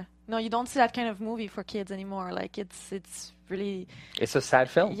 or you don't see that kind of movie for kids anymore. Like, it's really, It's a sad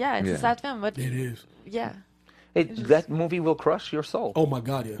film. yeah, it's a sad film, but It is. yeah. That movie will crush your soul. Oh my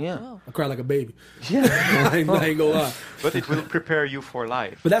God, yeah. Yeah. Oh. I cried like a baby. Yeah. I ain't gonna lie. But it will prepare you for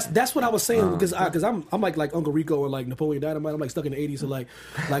life. But that's what I was saying, because I'm like Uncle Rico or like Napoleon Dynamite. I'm like stuck in the 80s, so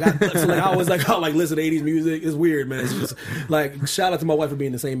I always I listen to 80s music. It's weird, man. It's just like, shout out to my wife for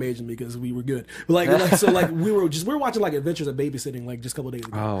being the same age as me, because we were good. But we were watching like Adventures of Babysitting like just a couple of days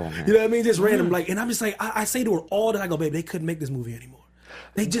ago. Oh, man. You know what I mean? Just random, and I'm just like, I say to her all that, I go, babe, they couldn't make this movie anymore.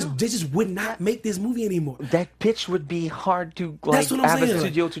 They just would not make this movie anymore. That pitch would be hard to That's what I'm have a saying,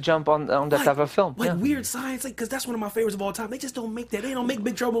 studio to jump on that type of film. Like Weird Science, because that's one of my favorites of all time. They just don't make that. They don't make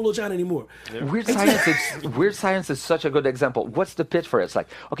Big Trouble in Little China anymore. Weird Science is such a good example. What's the pitch for it? It's like,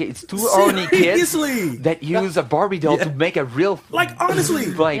 okay, it's 2 horny kids Seriously. that use a Barbie doll to make a real, Like, honestly,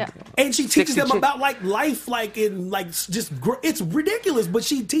 like, and she teaches 60 them chick- about like life, like in like just it's ridiculous, but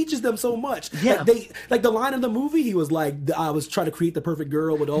she teaches them so much. Yeah. Like the line in the movie, he was like, I was trying to create the perfect girl,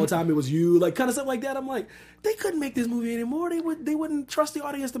 but all the time it was you, like kind of stuff like that. I'm like, they couldn't make this movie anymore. They wouldn't trust the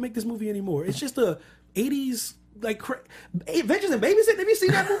audience to make this movie anymore. It's just a 80s Adventures in Babysitting. Have you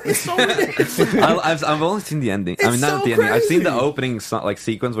seen that movie? It's so ridiculous. I've only seen the ending. It's not so the ending. I've seen the crazy. opening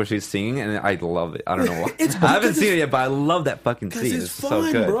sequence where she's singing, and I love it. I don't know why. It's- I haven't because seen it yet, but I love that fucking Because scene. it's It's fun,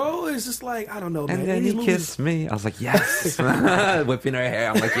 so good. bro. It's just like, I don't know, man. And then These he movies- kissed me. I was like, yes. Whipping her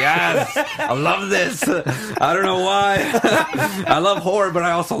hair. I'm like, yes. I love this. I don't know why. I love horror, but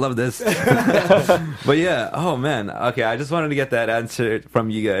I also love this. But yeah, oh man. Okay, I just wanted to get that answer from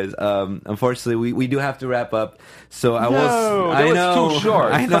you guys. Unfortunately, we do have to wrap up. So I that was too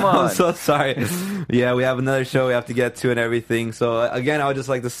short. I know. Come on. I'm so sorry. Yeah, we have another show we have to get to and everything. So again, I would just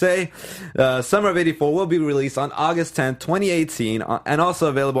like to say, Summer of '84 will be released on August 10th, 2018, and also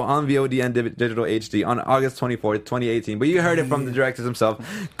available on VOD and digital HD on August 24th, 2018. But you heard it from the director himself.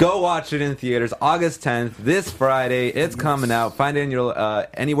 Go watch it in theaters August 10th, this Friday. It's coming out. Find it in your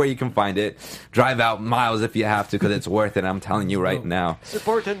anywhere you can find it. Drive out miles if you have to, because it's worth it. I'm telling you right now.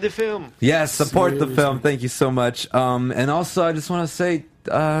 Supporting the film. Yes, support the Seriously. film. Thank you so much. And also, I just want to say,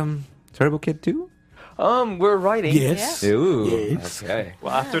 Turbo Kid 2? We're writing. Yes. Ooh, Yes. okay.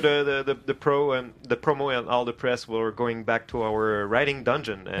 Well, after the promo and all the press, we're going back to our writing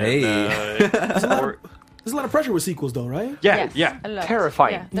dungeon. And, Hey. There's a lot of pressure with sequels, though, right? Yes, yeah. a lot.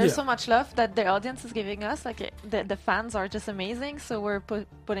 Terrifying. Yeah. There's Yeah. so much love that the audience is giving us. Like the fans are just amazing. So we're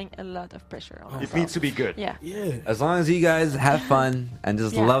putting a lot of pressure on It ourselves. needs to be good. Yeah. Yeah. As long as you guys have fun and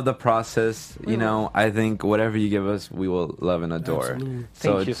just Yeah. love the process, you know, I think whatever you give us, we will love and adore. Absolutely.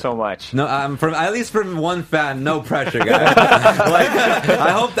 Thank you so much. No, from at least from one fan, no pressure, guys. Like,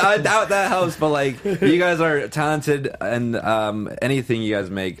 I doubt that helps, but like, you guys are talented, and anything you guys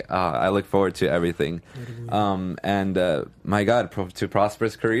make, I look forward to everything. And my God, to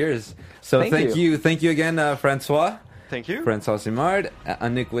prosperous careers. So Thank you. thank you again, Francois Thank you. Simard,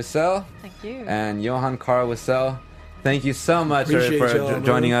 Annick Wissel, Thank you. and Johan Carl Wissel. Thank you so much Appreciate for y'all, man.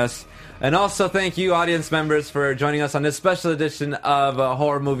 joining us. And also thank you, audience members, for joining us on this special edition of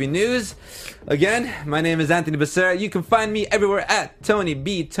Horror Movie News. Again, my name is Anthony Becerra. You can find me everywhere at Tony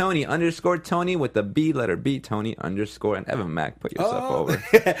B Tony _Tony with the B letter B Tony _ and Evan Mack. Put yourself over.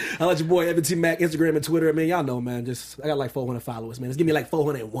 I let your boy Evan T. Mac, Instagram and Twitter. I mean, y'all know, man. I got like 400 followers, man. Just give me like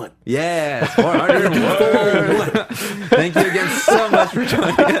 401. Yes, 400. Thank you again so much for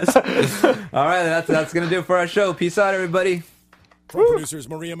joining us. All right, that's gonna do it for our show. Peace out, everybody. From producers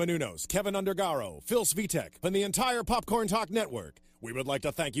Maria Menounos, Kevin Undergaro, Phil Svitek, and the entire Popcorn Talk Network, we would like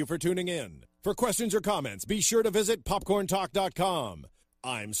to thank you for tuning in. For questions or comments, be sure to visit popcorntalk.com.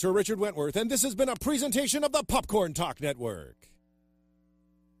 I'm Sir Richard Wentworth, and this has been a presentation of the Popcorn Talk Network.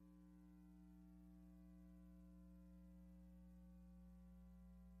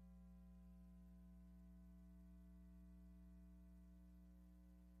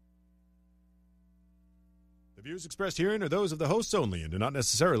 The views expressed herein are those of the hosts only and do not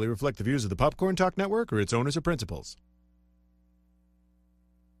necessarily reflect the views of the Popcorn Talk Network or its owners or principals.